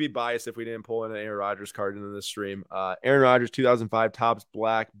 I feel like it'd be biased if we didn't pull in an Aaron Rodgers card into this stream. Aaron Rodgers, 2005 Topps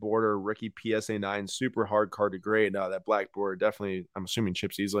black border rookie PSA 9, super hard card to grade. That black border definitely, I'm assuming,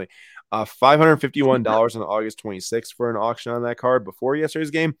 chips easily. $551 on August 26th for an auction on that card before yesterday's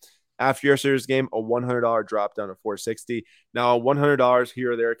game. After yesterday's game, a $100 drop down to $460. Now, $100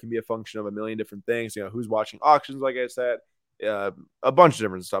 here or there can be a function of a million different things. Who's watching auctions, like I said, a bunch of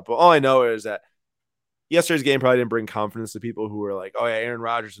different stuff. But all I know is that yesterday's game probably didn't bring confidence to people who were like, oh, yeah, Aaron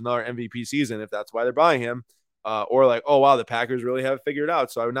Rodgers, another MVP season, if that's why they're buying him. Or like, oh, wow, the Packers really have it figured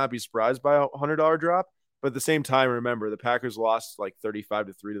out. So I would not be surprised by a $100 drop. But at the same time, remember, the Packers lost like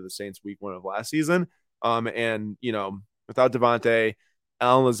 35-3 to the Saints week 1 of last season. And, without Devontae,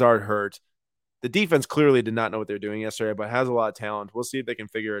 Allen Lazard hurt. The defense clearly did not know what they're doing yesterday, but has a lot of talent. We'll see if they can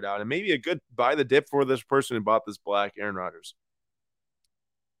figure it out. And maybe a good buy the dip for this person who bought this black Aaron Rodgers.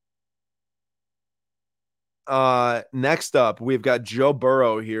 Next up, we've got Joe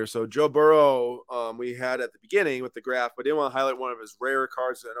Burrow here. So Joe Burrow, we had at the beginning with the graph, but didn't want to highlight one of his rare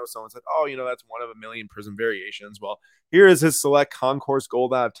cards. I know someone said, oh, that's one of a million Prism variations. Well, here is his select Concourse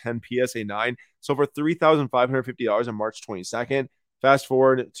Gold out of 10 PSA 9. So for $3,550 on March 22nd. Fast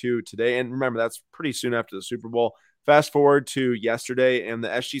forward to today, and remember, that's pretty soon after the Super Bowl. Fast forward to yesterday, and the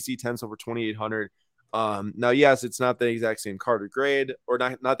SGC 10 sold for $2,800. Now, yes, it's not the exact same card or grade, or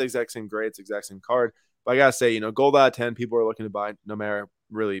not the exact same grade, it's the exact same card. But I gotta say, gold out of 10, people are looking to buy no matter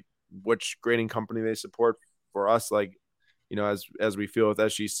really which grading company they support. For us, like, as we feel with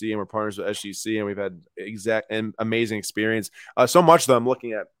SGC, and we're partners with SGC, and we've had exact and amazing experience. So much that I'm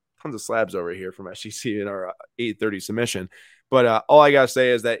looking at tons of slabs over here from SGC in our 830 submission. But all I gotta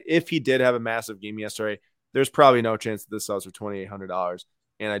say is that if he did have a massive game yesterday, there's probably no chance that this sells for $2,800.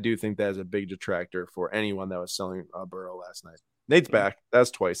 And I do think that is a big detractor for anyone that was selling Burrow last night. Nate's back.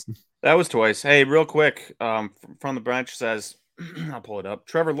 That's twice. That was twice. Hey, real quick, from the bench says, I'll pull it up.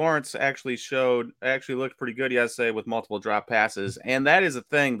 Trevor Lawrence actually looked pretty good yesterday with multiple drop passes. And that is a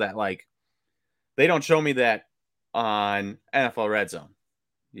thing that, like, they don't show me that on NFL Red Zone.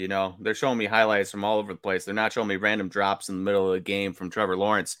 They're showing me highlights from all over the place. They're not showing me random drops in the middle of the game from Trevor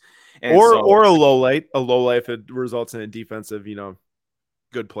Lawrence. And or a low light if it results in a defensive,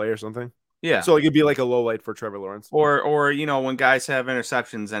 good play or something. Yeah. So it could be like a low light for Trevor Lawrence. Or when guys have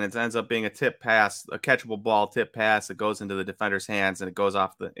interceptions and it ends up being a tip pass, a catchable ball tip pass that goes into the defender's hands and it goes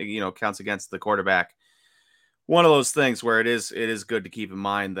off counts against the quarterback. One of those things where it is good to keep in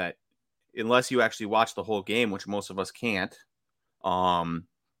mind that unless you actually watch the whole game, which most of us can't,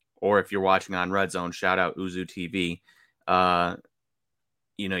 or if you're watching on Red Zone, shout out Uzu TV,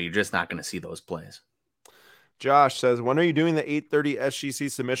 you're just not going to see those plays. Josh says, when are you doing the 830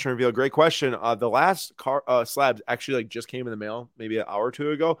 SGC submission reveal? Great question. The last slabs actually just came in the mail maybe an hour or two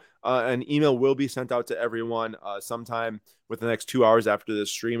ago. An email will be sent out to everyone sometime within the next 2 hours after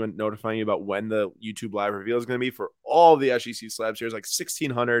this stream and notifying you about when the YouTube live reveal is going to be for all the SGC slabs. Here's like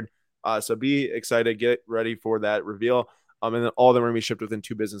 1,600. So be excited. Get ready for that reveal. And then all of them are going to be shipped within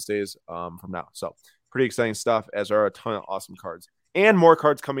 2 business days from now. So pretty exciting stuff, as are a ton of awesome cards. And more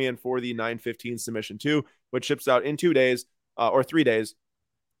cards coming in for the 9/15 submission too, which ships out in 2 days or 3 days.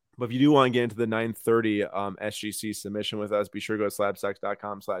 But if you do want to get into the 9/30 SGC submission with us, be sure to go to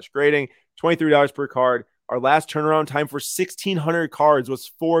slabstocks.com/grading. $23 per card. Our last turnaround time for 1,600 cards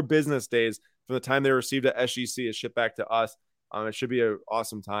was 4 business days from the time they received at SGC is shipped back to us. It should be an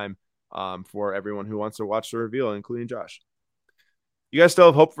awesome time for everyone who wants to watch the reveal, including Josh. You guys still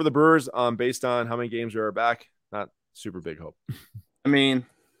have hope for the Brewers based on how many games are back? Not super big hope. I mean,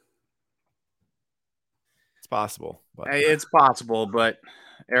 it's possible. It's possible, but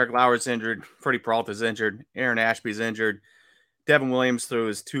Eric Lauer's injured. Freddie Peralta's injured. Aaron Ashby's injured. Devin Williams threw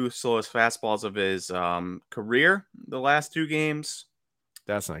his 2 slowest fastballs of his career the last 2 games.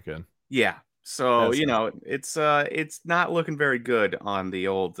 That's not good. Yeah. So, it's not looking very good on the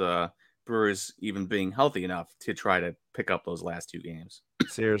old Brewers even being healthy enough to try to pick up those last 2 games.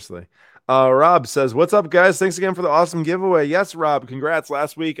 Seriously. Rob says, what's up, guys? Thanks again for the awesome giveaway. Yes, Rob, congrats.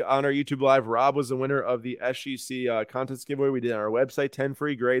 Last week on our YouTube Live, Rob was the winner of the SGC contest giveaway we did on our website, 10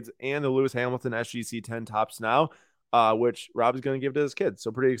 free grades, and the Lewis Hamilton SGC 10 Tops Now, which Rob is going to give to his kids.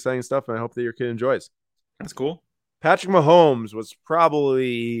 So pretty exciting stuff, and I hope that your kid enjoys. That's cool. Patrick Mahomes was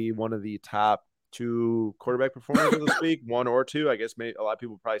probably one of the top 2 quarterback performers of this week, 1 or 2. I guess maybe a lot of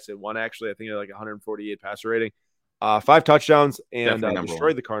people probably said 1, actually. I think he had like 148 passer rating. 5 touchdowns and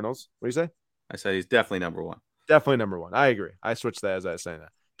destroyed the Cardinals. What do you say? I said he's definitely number 1. Definitely number 1. I agree. I switched that as I was saying that.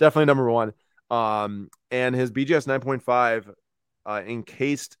 Definitely number 1. And his BGS 9.5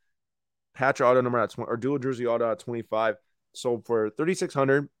 encased patch auto number at 20, or dual jersey auto at 25 sold for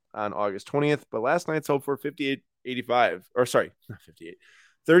 $3,600 on August 20th, but last night sold for $58.85. Or sorry, not 58,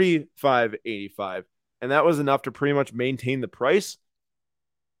 $35.85, and that was enough to pretty much maintain the price.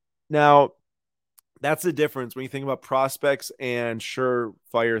 Now, that's the difference when you think about prospects and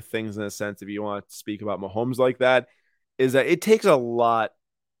surefire things in a sense, if you want to speak about Mahomes like that, is that it takes a lot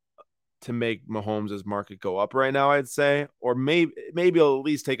to make Mahomes' market go up right now, I'd say. Or maybe it'll at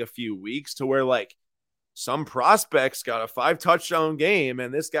least take a few weeks to where like some prospects got a 5 touchdown game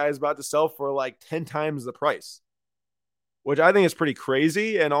and this guy is about to sell for like 10 times the price, which I think is pretty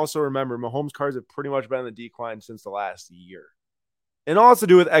crazy. And also remember, Mahomes cards have pretty much been in the decline since the last year. And all has to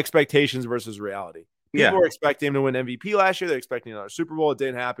do with expectations versus reality. People were expecting him to win MVP last year. They're expecting another Super Bowl. It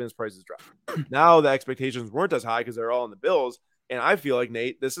didn't happen. His prices dropped. Now the expectations weren't as high because they're all in the Bills. And I feel like,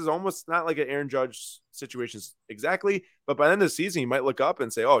 Nate, this is almost not like an Aaron Judge situation exactly. But by the end of the season, you might look up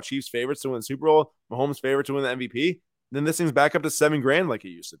and say, oh, Chiefs favorites to win the Super Bowl, Mahomes favorite to win the MVP. Then this thing's back up to $7,000 like it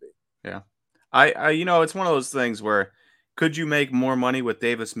used to be. Yeah. I it's one of those things where could you make more money with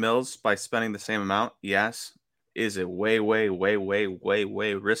Davis Mills by spending the same amount? Yes. Is it way, way, way, way, way,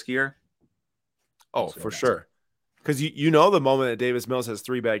 way riskier? Oh, for sure. Because the moment that Davis Mills has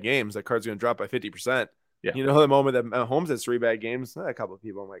 3 bad games, that card's going to drop by 50%. Yeah. The moment that Mahomes has 3 bad games, a couple of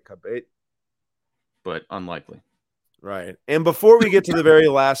people might cut bait. But unlikely. Right. And before we get to the very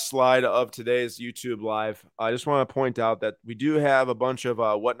last slide of today's YouTube Live, I just want to point out that we do have a bunch of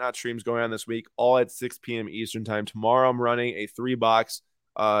Whatnot streams going on this week, all at 6 p.m. Eastern time. Tomorrow I'm running a 3-box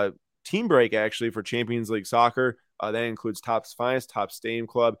team break, actually, for Champions League Soccer. That includes Topps Finest, Topps Stadium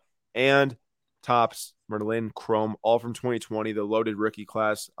Club, and Topps Merlin Chrome, all from 2020, the loaded rookie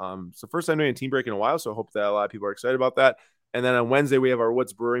class. It's the first time doing a team break in a while, so I hope that a lot of people are excited about that. And then on Wednesday, we have our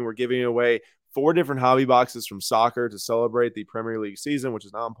What's Brewing. We're giving away 4 different hobby boxes from soccer to celebrate the Premier League season, which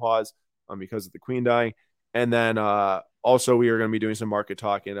is now on pause because of the Queen dying. And then also we are going to be doing some market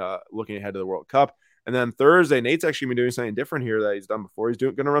talk and looking ahead to the World Cup. And then Thursday, Nate's actually been doing something different here that he's done before. He's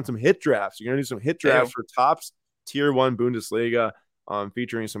going to run some hit drafts. You're going to do some hit drafts for Topps Tier 1 Bundesliga,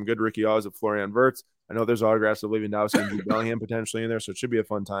 featuring some good rookie odds of Florian Wirtz. I know there's autographs of Lewandowski and Jude Bellingham potentially in there, so it should be a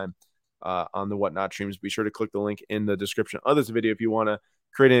fun time on the Whatnot streams. Be sure to click the link in the description of this video if you want to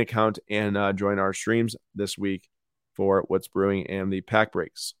create an account and join our streams this week for What's Brewing and the pack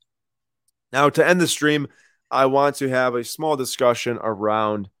breaks. Now, to end the stream, I want to have a small discussion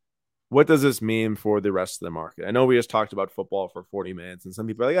around what does this mean for the rest of the market. I know we just talked about football for 40 minutes, and some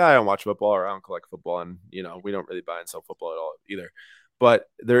people are like, I don't watch football or I don't collect football, and we don't really buy and sell football at all either. But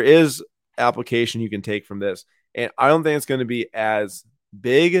there is application you can take from this, and I don't think it's going to be as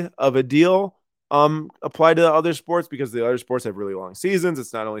big of a deal applied to the other sports, because the other sports have really long seasons.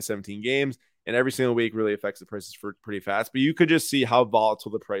 It's not only 17 games, and every single week really affects the prices for pretty fast. But you could just see how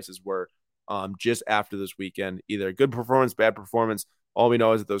volatile the prices were just after this weekend. Either good performance, bad performance. All we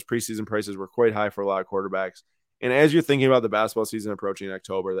know is that those preseason prices were quite high for a lot of quarterbacks. And as you're thinking about the basketball season approaching in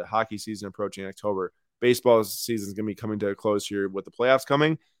October, the hockey season approaching in October, baseball season is going to be coming to a close here with the playoffs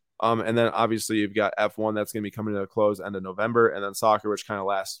coming. And then obviously you've got F1 that's going to be coming to a close end of November, and then soccer, which kind of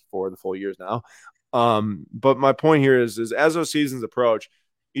lasts for the full years now. But my point here is as those seasons approach,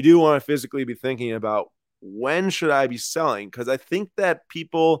 you do want to physically be thinking about, when should I be selling? Because I think that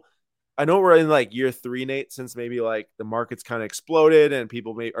people, I know we're in like year 3, Nate, since maybe like the market's kind of exploded and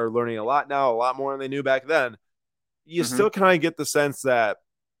people are learning a lot now, a lot more than they knew back then. You still kind of get the sense that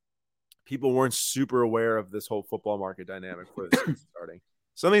people weren't super aware of this whole football market dynamic for the season starting.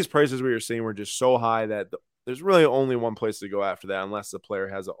 Some of these prices we were seeing were just so high that there's really only one place to go after that unless the player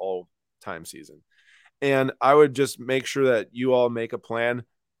has an all-time season. And I would just make sure that you all make a plan.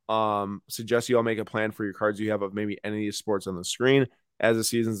 Suggest you all make a plan for your cards you have of maybe any of these sports on the screen as the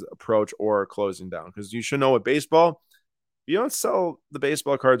seasons approach or closing down. Because you should know with baseball, you don't sell the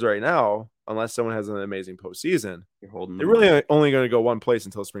baseball cards right now unless someone has an amazing postseason. They're really only going to go one place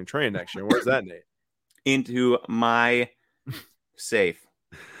until spring training next year. Where's that, Nate? Into my safe.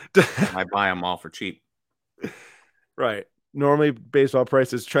 I buy them all for cheap. Right. Normally baseball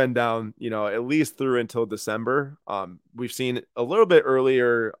prices trend down, at least through until December. We've seen a little bit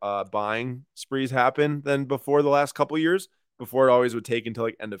earlier buying sprees happen than before the last couple of years. Before it always would take until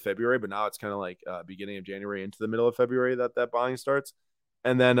like end of February, but now it's kind of like beginning of January into the middle of February that buying starts.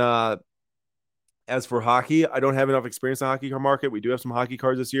 And then as for hockey, I don't have enough experience in the hockey card market. We do have some hockey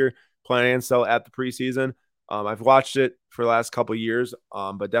cards this year, planning to sell at the preseason. I've watched it for the last couple of years,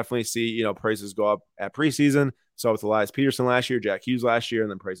 but definitely see, prices go up at preseason. So with Elias Peterson last year, Jack Hughes last year,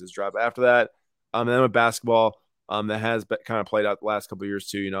 and then prices drop after that. And then with basketball, that has kind of played out the last couple of years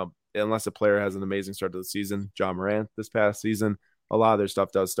too, unless a player has an amazing start to the season. John Morant this past season, a lot of their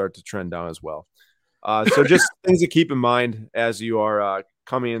stuff does start to trend down as well. So just things to keep in mind as you are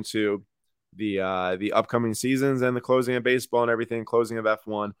coming into the upcoming seasons and the closing of baseball and everything, closing of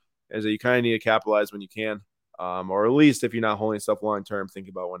F1, is that you kind of need to capitalize when you can, or at least if you're not holding stuff long term, think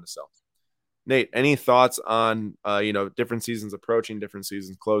about when to sell. Nate, any thoughts on different seasons approaching, different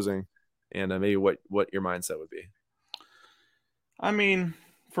seasons closing, and maybe what your mindset would be? I mean,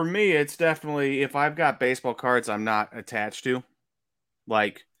 for me, it's definitely if I've got baseball cards I'm not attached to,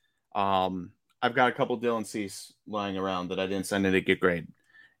 like I've got a couple Dylan Cease lying around that I didn't send in to get graded,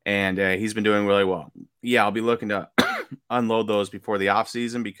 and he's been doing really well. Yeah, I'll be looking to unload those before the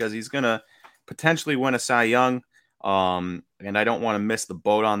offseason because he's going to potentially win a Cy Young, and I don't want to miss the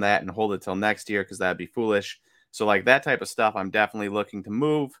boat on that and hold it till next year because that'd be foolish. So like that type of stuff, I'm definitely looking to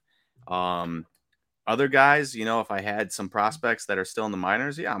move. Other guys, if I had some prospects that are still in the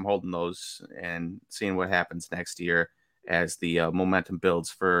minors, yeah, I'm holding those and seeing what happens next year as the momentum builds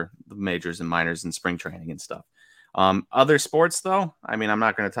for the majors and minors and spring training and stuff. Other sports, though, I mean, I'm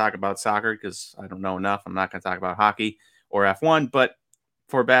not going to talk about soccer because I don't know enough. I'm not going to talk about hockey or F1, but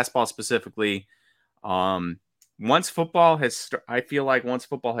for basketball specifically, once football has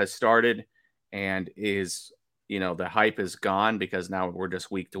started and is, the hype is gone because now we're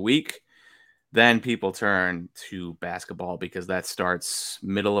just week to week, then people turn to basketball because that starts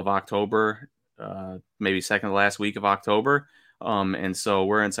middle of October, maybe second to last week of October. And so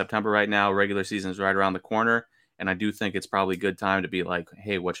we're in September right now. Regular season is right around the corner. And I do think it's probably a good time to be like,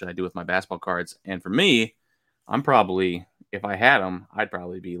 hey, what should I do with my basketball cards? And for me, I'm probably, if I had them, I'd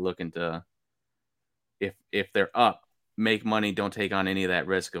probably be looking to, if they're up, make money, don't take on any of that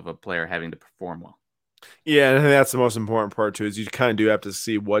risk of a player having to perform well. Yeah, and I think that's the most important part too, is you kind of do have to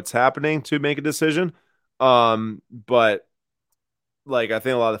see what's happening to make a decision. But like I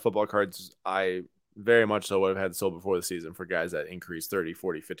think a lot of the football cards I very much so would have had sold before the season for guys that increase 30,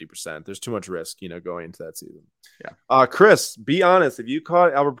 40, 50%. There's too much risk, going into that season. Yeah. Chris, be honest. If you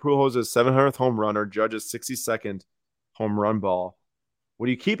caught Albert Pujols' 700th home run or Judge's 62nd home run ball, would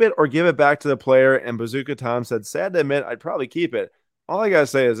you keep it or give it back to the player? And Bazooka Tom said, sad to admit, I'd probably keep it. All I got to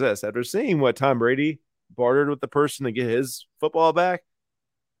say is this. After seeing what Tom Brady bartered with the person to get his football back,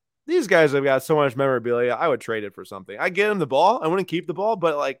 these guys have got so much memorabilia. I would trade it for something. I get him the ball. I wouldn't keep the ball,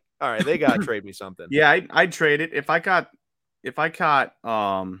 but like, all right, they got to trade me something. Yeah, I'd trade it. If I caught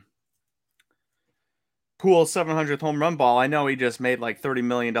Poole's 700th home run ball, I know he just made like $30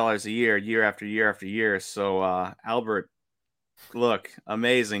 million a year after year after year. So Albert, look,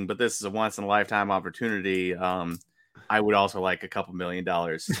 amazing, but this is a once in a lifetime opportunity. I would also like a couple $1 million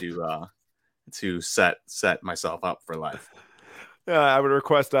to set myself up for life. I would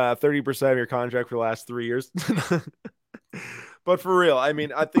request 30% of your contract for the last 3 years. But for real, I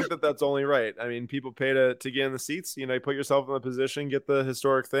mean, I think that's only right. I mean, people pay to get in the seats. You put yourself in the position, get the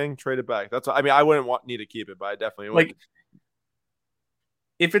historic thing, trade it back. That's what, I mean, I wouldn't need to keep it, but I definitely would. Like,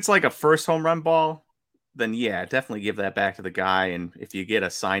 if it's like a first home run ball, then yeah, definitely give that back to the guy. And if you get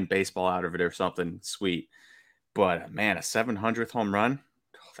a signed baseball out of it or something, sweet. But man, a 700th home run,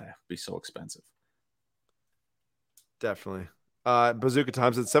 that would be so expensive. Definitely. Bazooka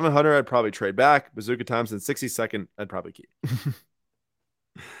Thompson 700, I'd probably trade back. Bazooka Thompson 62nd, I'd probably keep.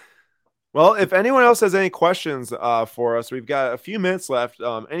 Well, if anyone else has any questions for us, we've got a few minutes left.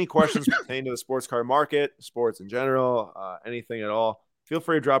 Any questions pertaining to the sports card market, sports in general, anything at all, feel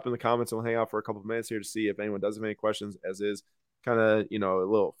free to drop in the comments and we'll hang out for a couple of minutes here to see if anyone does have any questions. As is, kind of, you know, a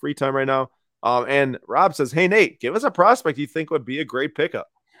little free time right now. And Rob says, "Hey Nate, give us a prospect you think would be a great pickup."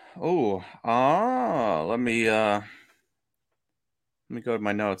 Oh, let me go to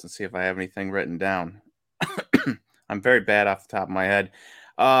my notes and see if I have anything written down. I'm very bad off the top of my head.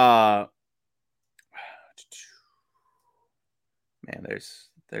 Uh Man,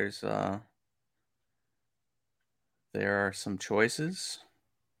 there are some choices.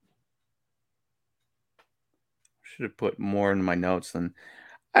 Should have put more in my notes than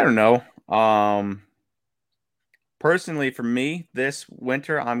I don't know. Personally, for me, this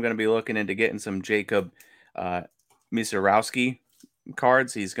winter, I'm going to be looking into getting some Jacob uh, Misarowski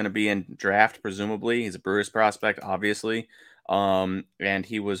cards. He's going to be in draft, presumably. He's a Brewers prospect, obviously. And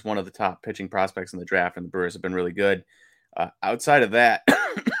he was one of the top pitching prospects in the draft, and the Brewers have been really good. Outside of that,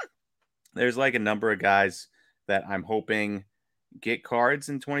 there's like a number of guys that I'm hoping get cards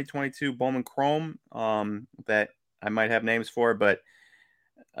in 2022 Bowman Chrome that I might have names for, but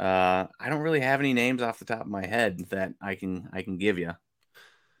I don't really have any names off the top of my head that I can give you.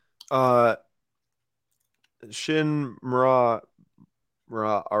 Shin Mura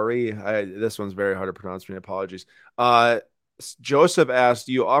Ari. This one's very hard to pronounce. Me apologies. Joseph asked,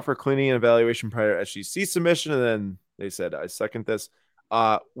 "Do you offer cleaning and evaluation prior to SGC submission?" And then they said, "I second this."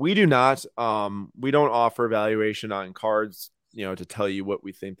 We do not. We don't offer evaluation on cards, you know, to tell you what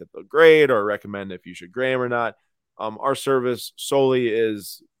we think that they'll grade or recommend if you should grade them or not. Our service solely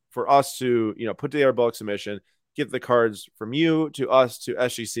is for us to, you know, put together a bulk submission, get the cards from you to us to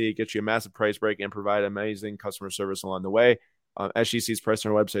SGC, get you a massive price break, and provide amazing customer service along the way. SGC's price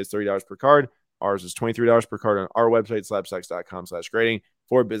on our website is $30 per card. Ours is $23 per card on our website, slabstocks.com/grading.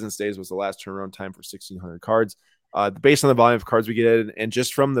 4 business days was the last turnaround time for 1,600 cards. Based on the volume of cards we get in, and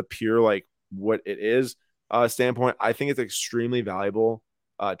just from the pure, like, what it is standpoint, I think it's an extremely valuable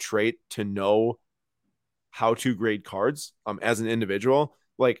trait to know how to grade cards as an individual.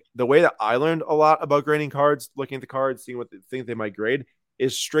 Like, the way that I learned a lot about grading cards, looking at the cards, seeing what they think they might grade,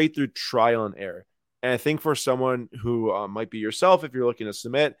 is straight through trial and error. And I think for someone who might be yourself, if you're looking to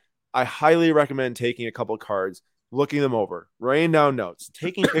submit, I highly recommend taking a couple cards, looking them over, writing down notes,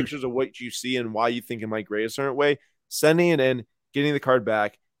 taking pictures of what you see and why you think it might grade a certain way, sending it in, getting the card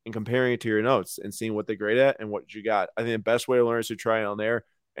back, and comparing it to your notes and seeing what they grade at and what you got. I think the best way to learn is to trial and error.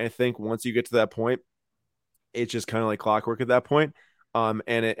 And I think once you get to that point, it's just kind of like clockwork at that point. And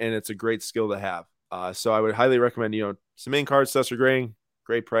it's a great skill to have. So I would highly recommend, you know, submitting cards, test or grading,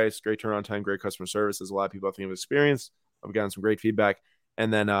 great price, great turnaround time, great customer service. As a lot of people I think have experienced. I've gotten some great feedback,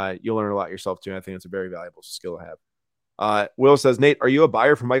 and then you'll learn a lot yourself too. And I think it's a very valuable skill to have. Will says, "Nate, are you a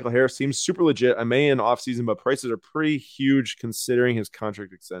buyer for Michael Harris? Seems super legit. I may in off season, but prices are pretty huge considering his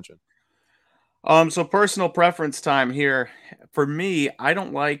contract extension." So personal preference time here. For me, I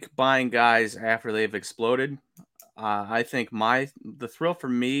don't like buying guys after they've exploded. I think the thrill for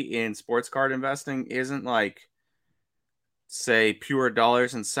me in sports card investing isn't like, say, pure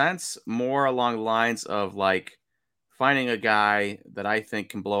dollars and cents, more along the lines of like finding a guy that I think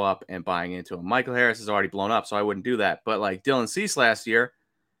can blow up and buying into him. Michael Harris has already blown up, so I wouldn't do that. But like Dylan Cease last year,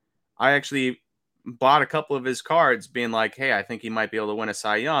 I actually bought a couple of his cards being like, hey, I think he might be able to win a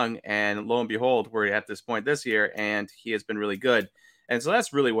Cy Young. And lo and behold, we're at this point this year, and he has been really good. And so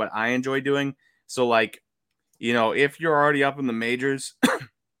that's really what I enjoy doing. So like, you know, if you're already up in the majors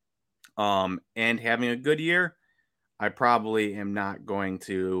and having a good year, I probably am not going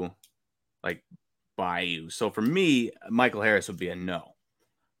to like buy you. So for me, Michael Harris would be a no.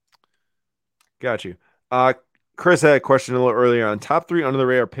 Got you. Chris had a question a little earlier on top 3 under the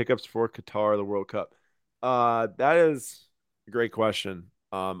radar pickups for Qatar, the World Cup. That is a great question.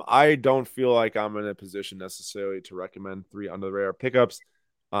 I don't feel like I'm in a position necessarily to recommend 3 under the radar pickups.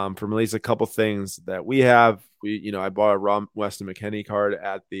 From at least a couple things that we have. I bought a Ron Weston McKennie card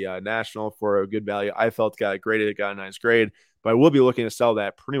at the National for a good value. I felt got it graded, it got a nice grade, but I will be looking to sell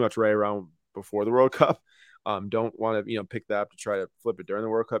that pretty much right around before the World Cup. Don't want to, pick that up to try to flip it during the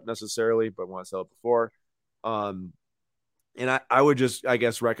World Cup necessarily, but want to sell it before. And I would just, I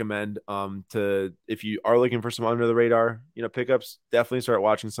guess, recommend to, if you are looking for some under the radar, pickups, definitely start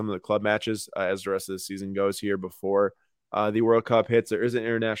watching some of the club matches as the rest of the season goes here before the World Cup hits. There is an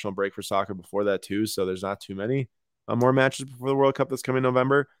international break for soccer before that too, so there's not too many more matches before the World Cup that's coming in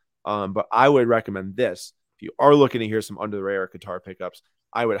November. But I would recommend this. If you are looking to hear some under the radar Qatar pickups,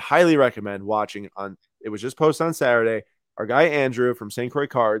 I would highly recommend watching on, it was just posted on Saturday, our guy Andrew from St. Croix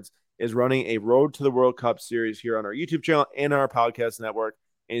Cards is running a Road to the World Cup series here on our YouTube channel and our podcast network.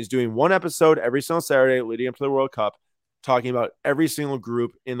 And he's doing one episode every single Saturday leading up to the World Cup, talking about every single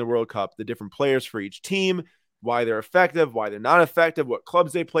group in the World Cup, the different players for each team, why they're effective, why they're not effective, what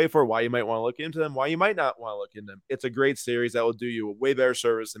clubs they play for, why you might want to look into them, why you might not want to look into them. It's a great series that will do you a way better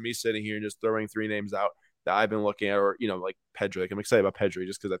service than me sitting here and just throwing 3 names out that I've been looking at, or, like Pedri. Like, I'm excited about Pedri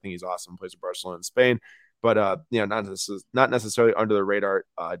just because I think he's awesome. Plays for Barcelona in Spain, but not necessarily under the radar.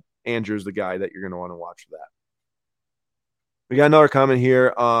 Andrew's the guy that you're going to want to watch for that. We got another comment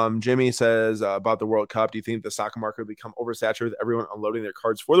here. Jimmy says about the World Cup. Do you think the soccer market will become oversaturated with everyone unloading their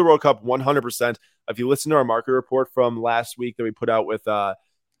cards for the World Cup? 100%. If you listen to our market report from last week that we put out with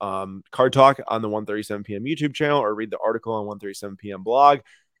Card Talk on the 1:37 p.m. YouTube channel, or read the article on 1:37 p.m. blog,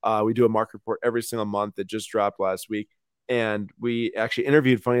 we do a market report every single month that just dropped last week. And we actually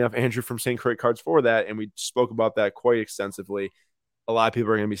interviewed, funny enough, Andrew from St. Croix Cards for that, and we spoke about that quite extensively. A lot of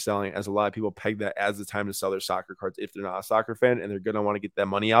people are going to be selling, as a lot of people peg that as the time to sell their soccer cards if they're not a soccer fan, and they're going to want to get that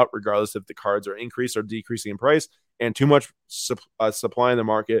money out regardless if the cards are increasing or decreasing in price. And too much supply in the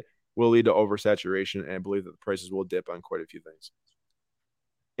market will lead to oversaturation, and I believe that the prices will dip on quite a few things.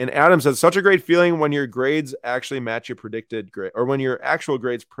 And Adam says, such a great feeling when your grades actually match your predicted grade, or when your actual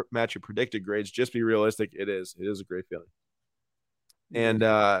grades match your predicted grades. Just be realistic. It is a great feeling.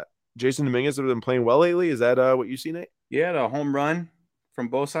 And Jason Dominguez has been playing well lately. Is that what you see, Nate? Yeah, a home run from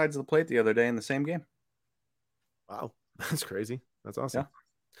both sides of the plate the other day in the same game. Wow, that's crazy. That's awesome. Yeah.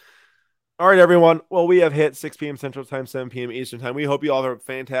 All right, everyone. Well, we have hit 6 p.m. Central Time, 7 p.m. Eastern Time. We hope you all have a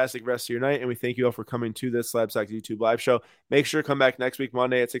fantastic rest of your night, and we thank you all for coming to this Slab Stocks YouTube Live show. Make sure to come back next week,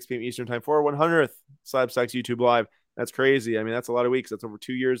 Monday at 6 p.m. Eastern Time for our 100th Slab Stocks YouTube Live. That's crazy. I mean, that's a lot of weeks. That's over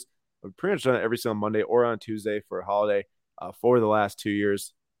 2 years. We've pretty much done it every single Monday or on Tuesday for a holiday for the last 2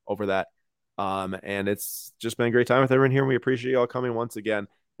 years over that. And it's just been a great time with everyone here. And we appreciate you all coming once again.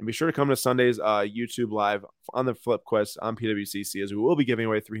 And be sure to come to Sunday's YouTube Live on the Flip Quest on PWCC, as we will be giving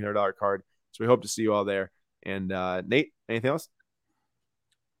away a $300 card. So we hope to see you all there. And Nate, anything else?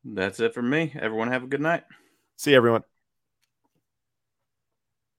 That's it for me. Everyone have a good night. See you, everyone.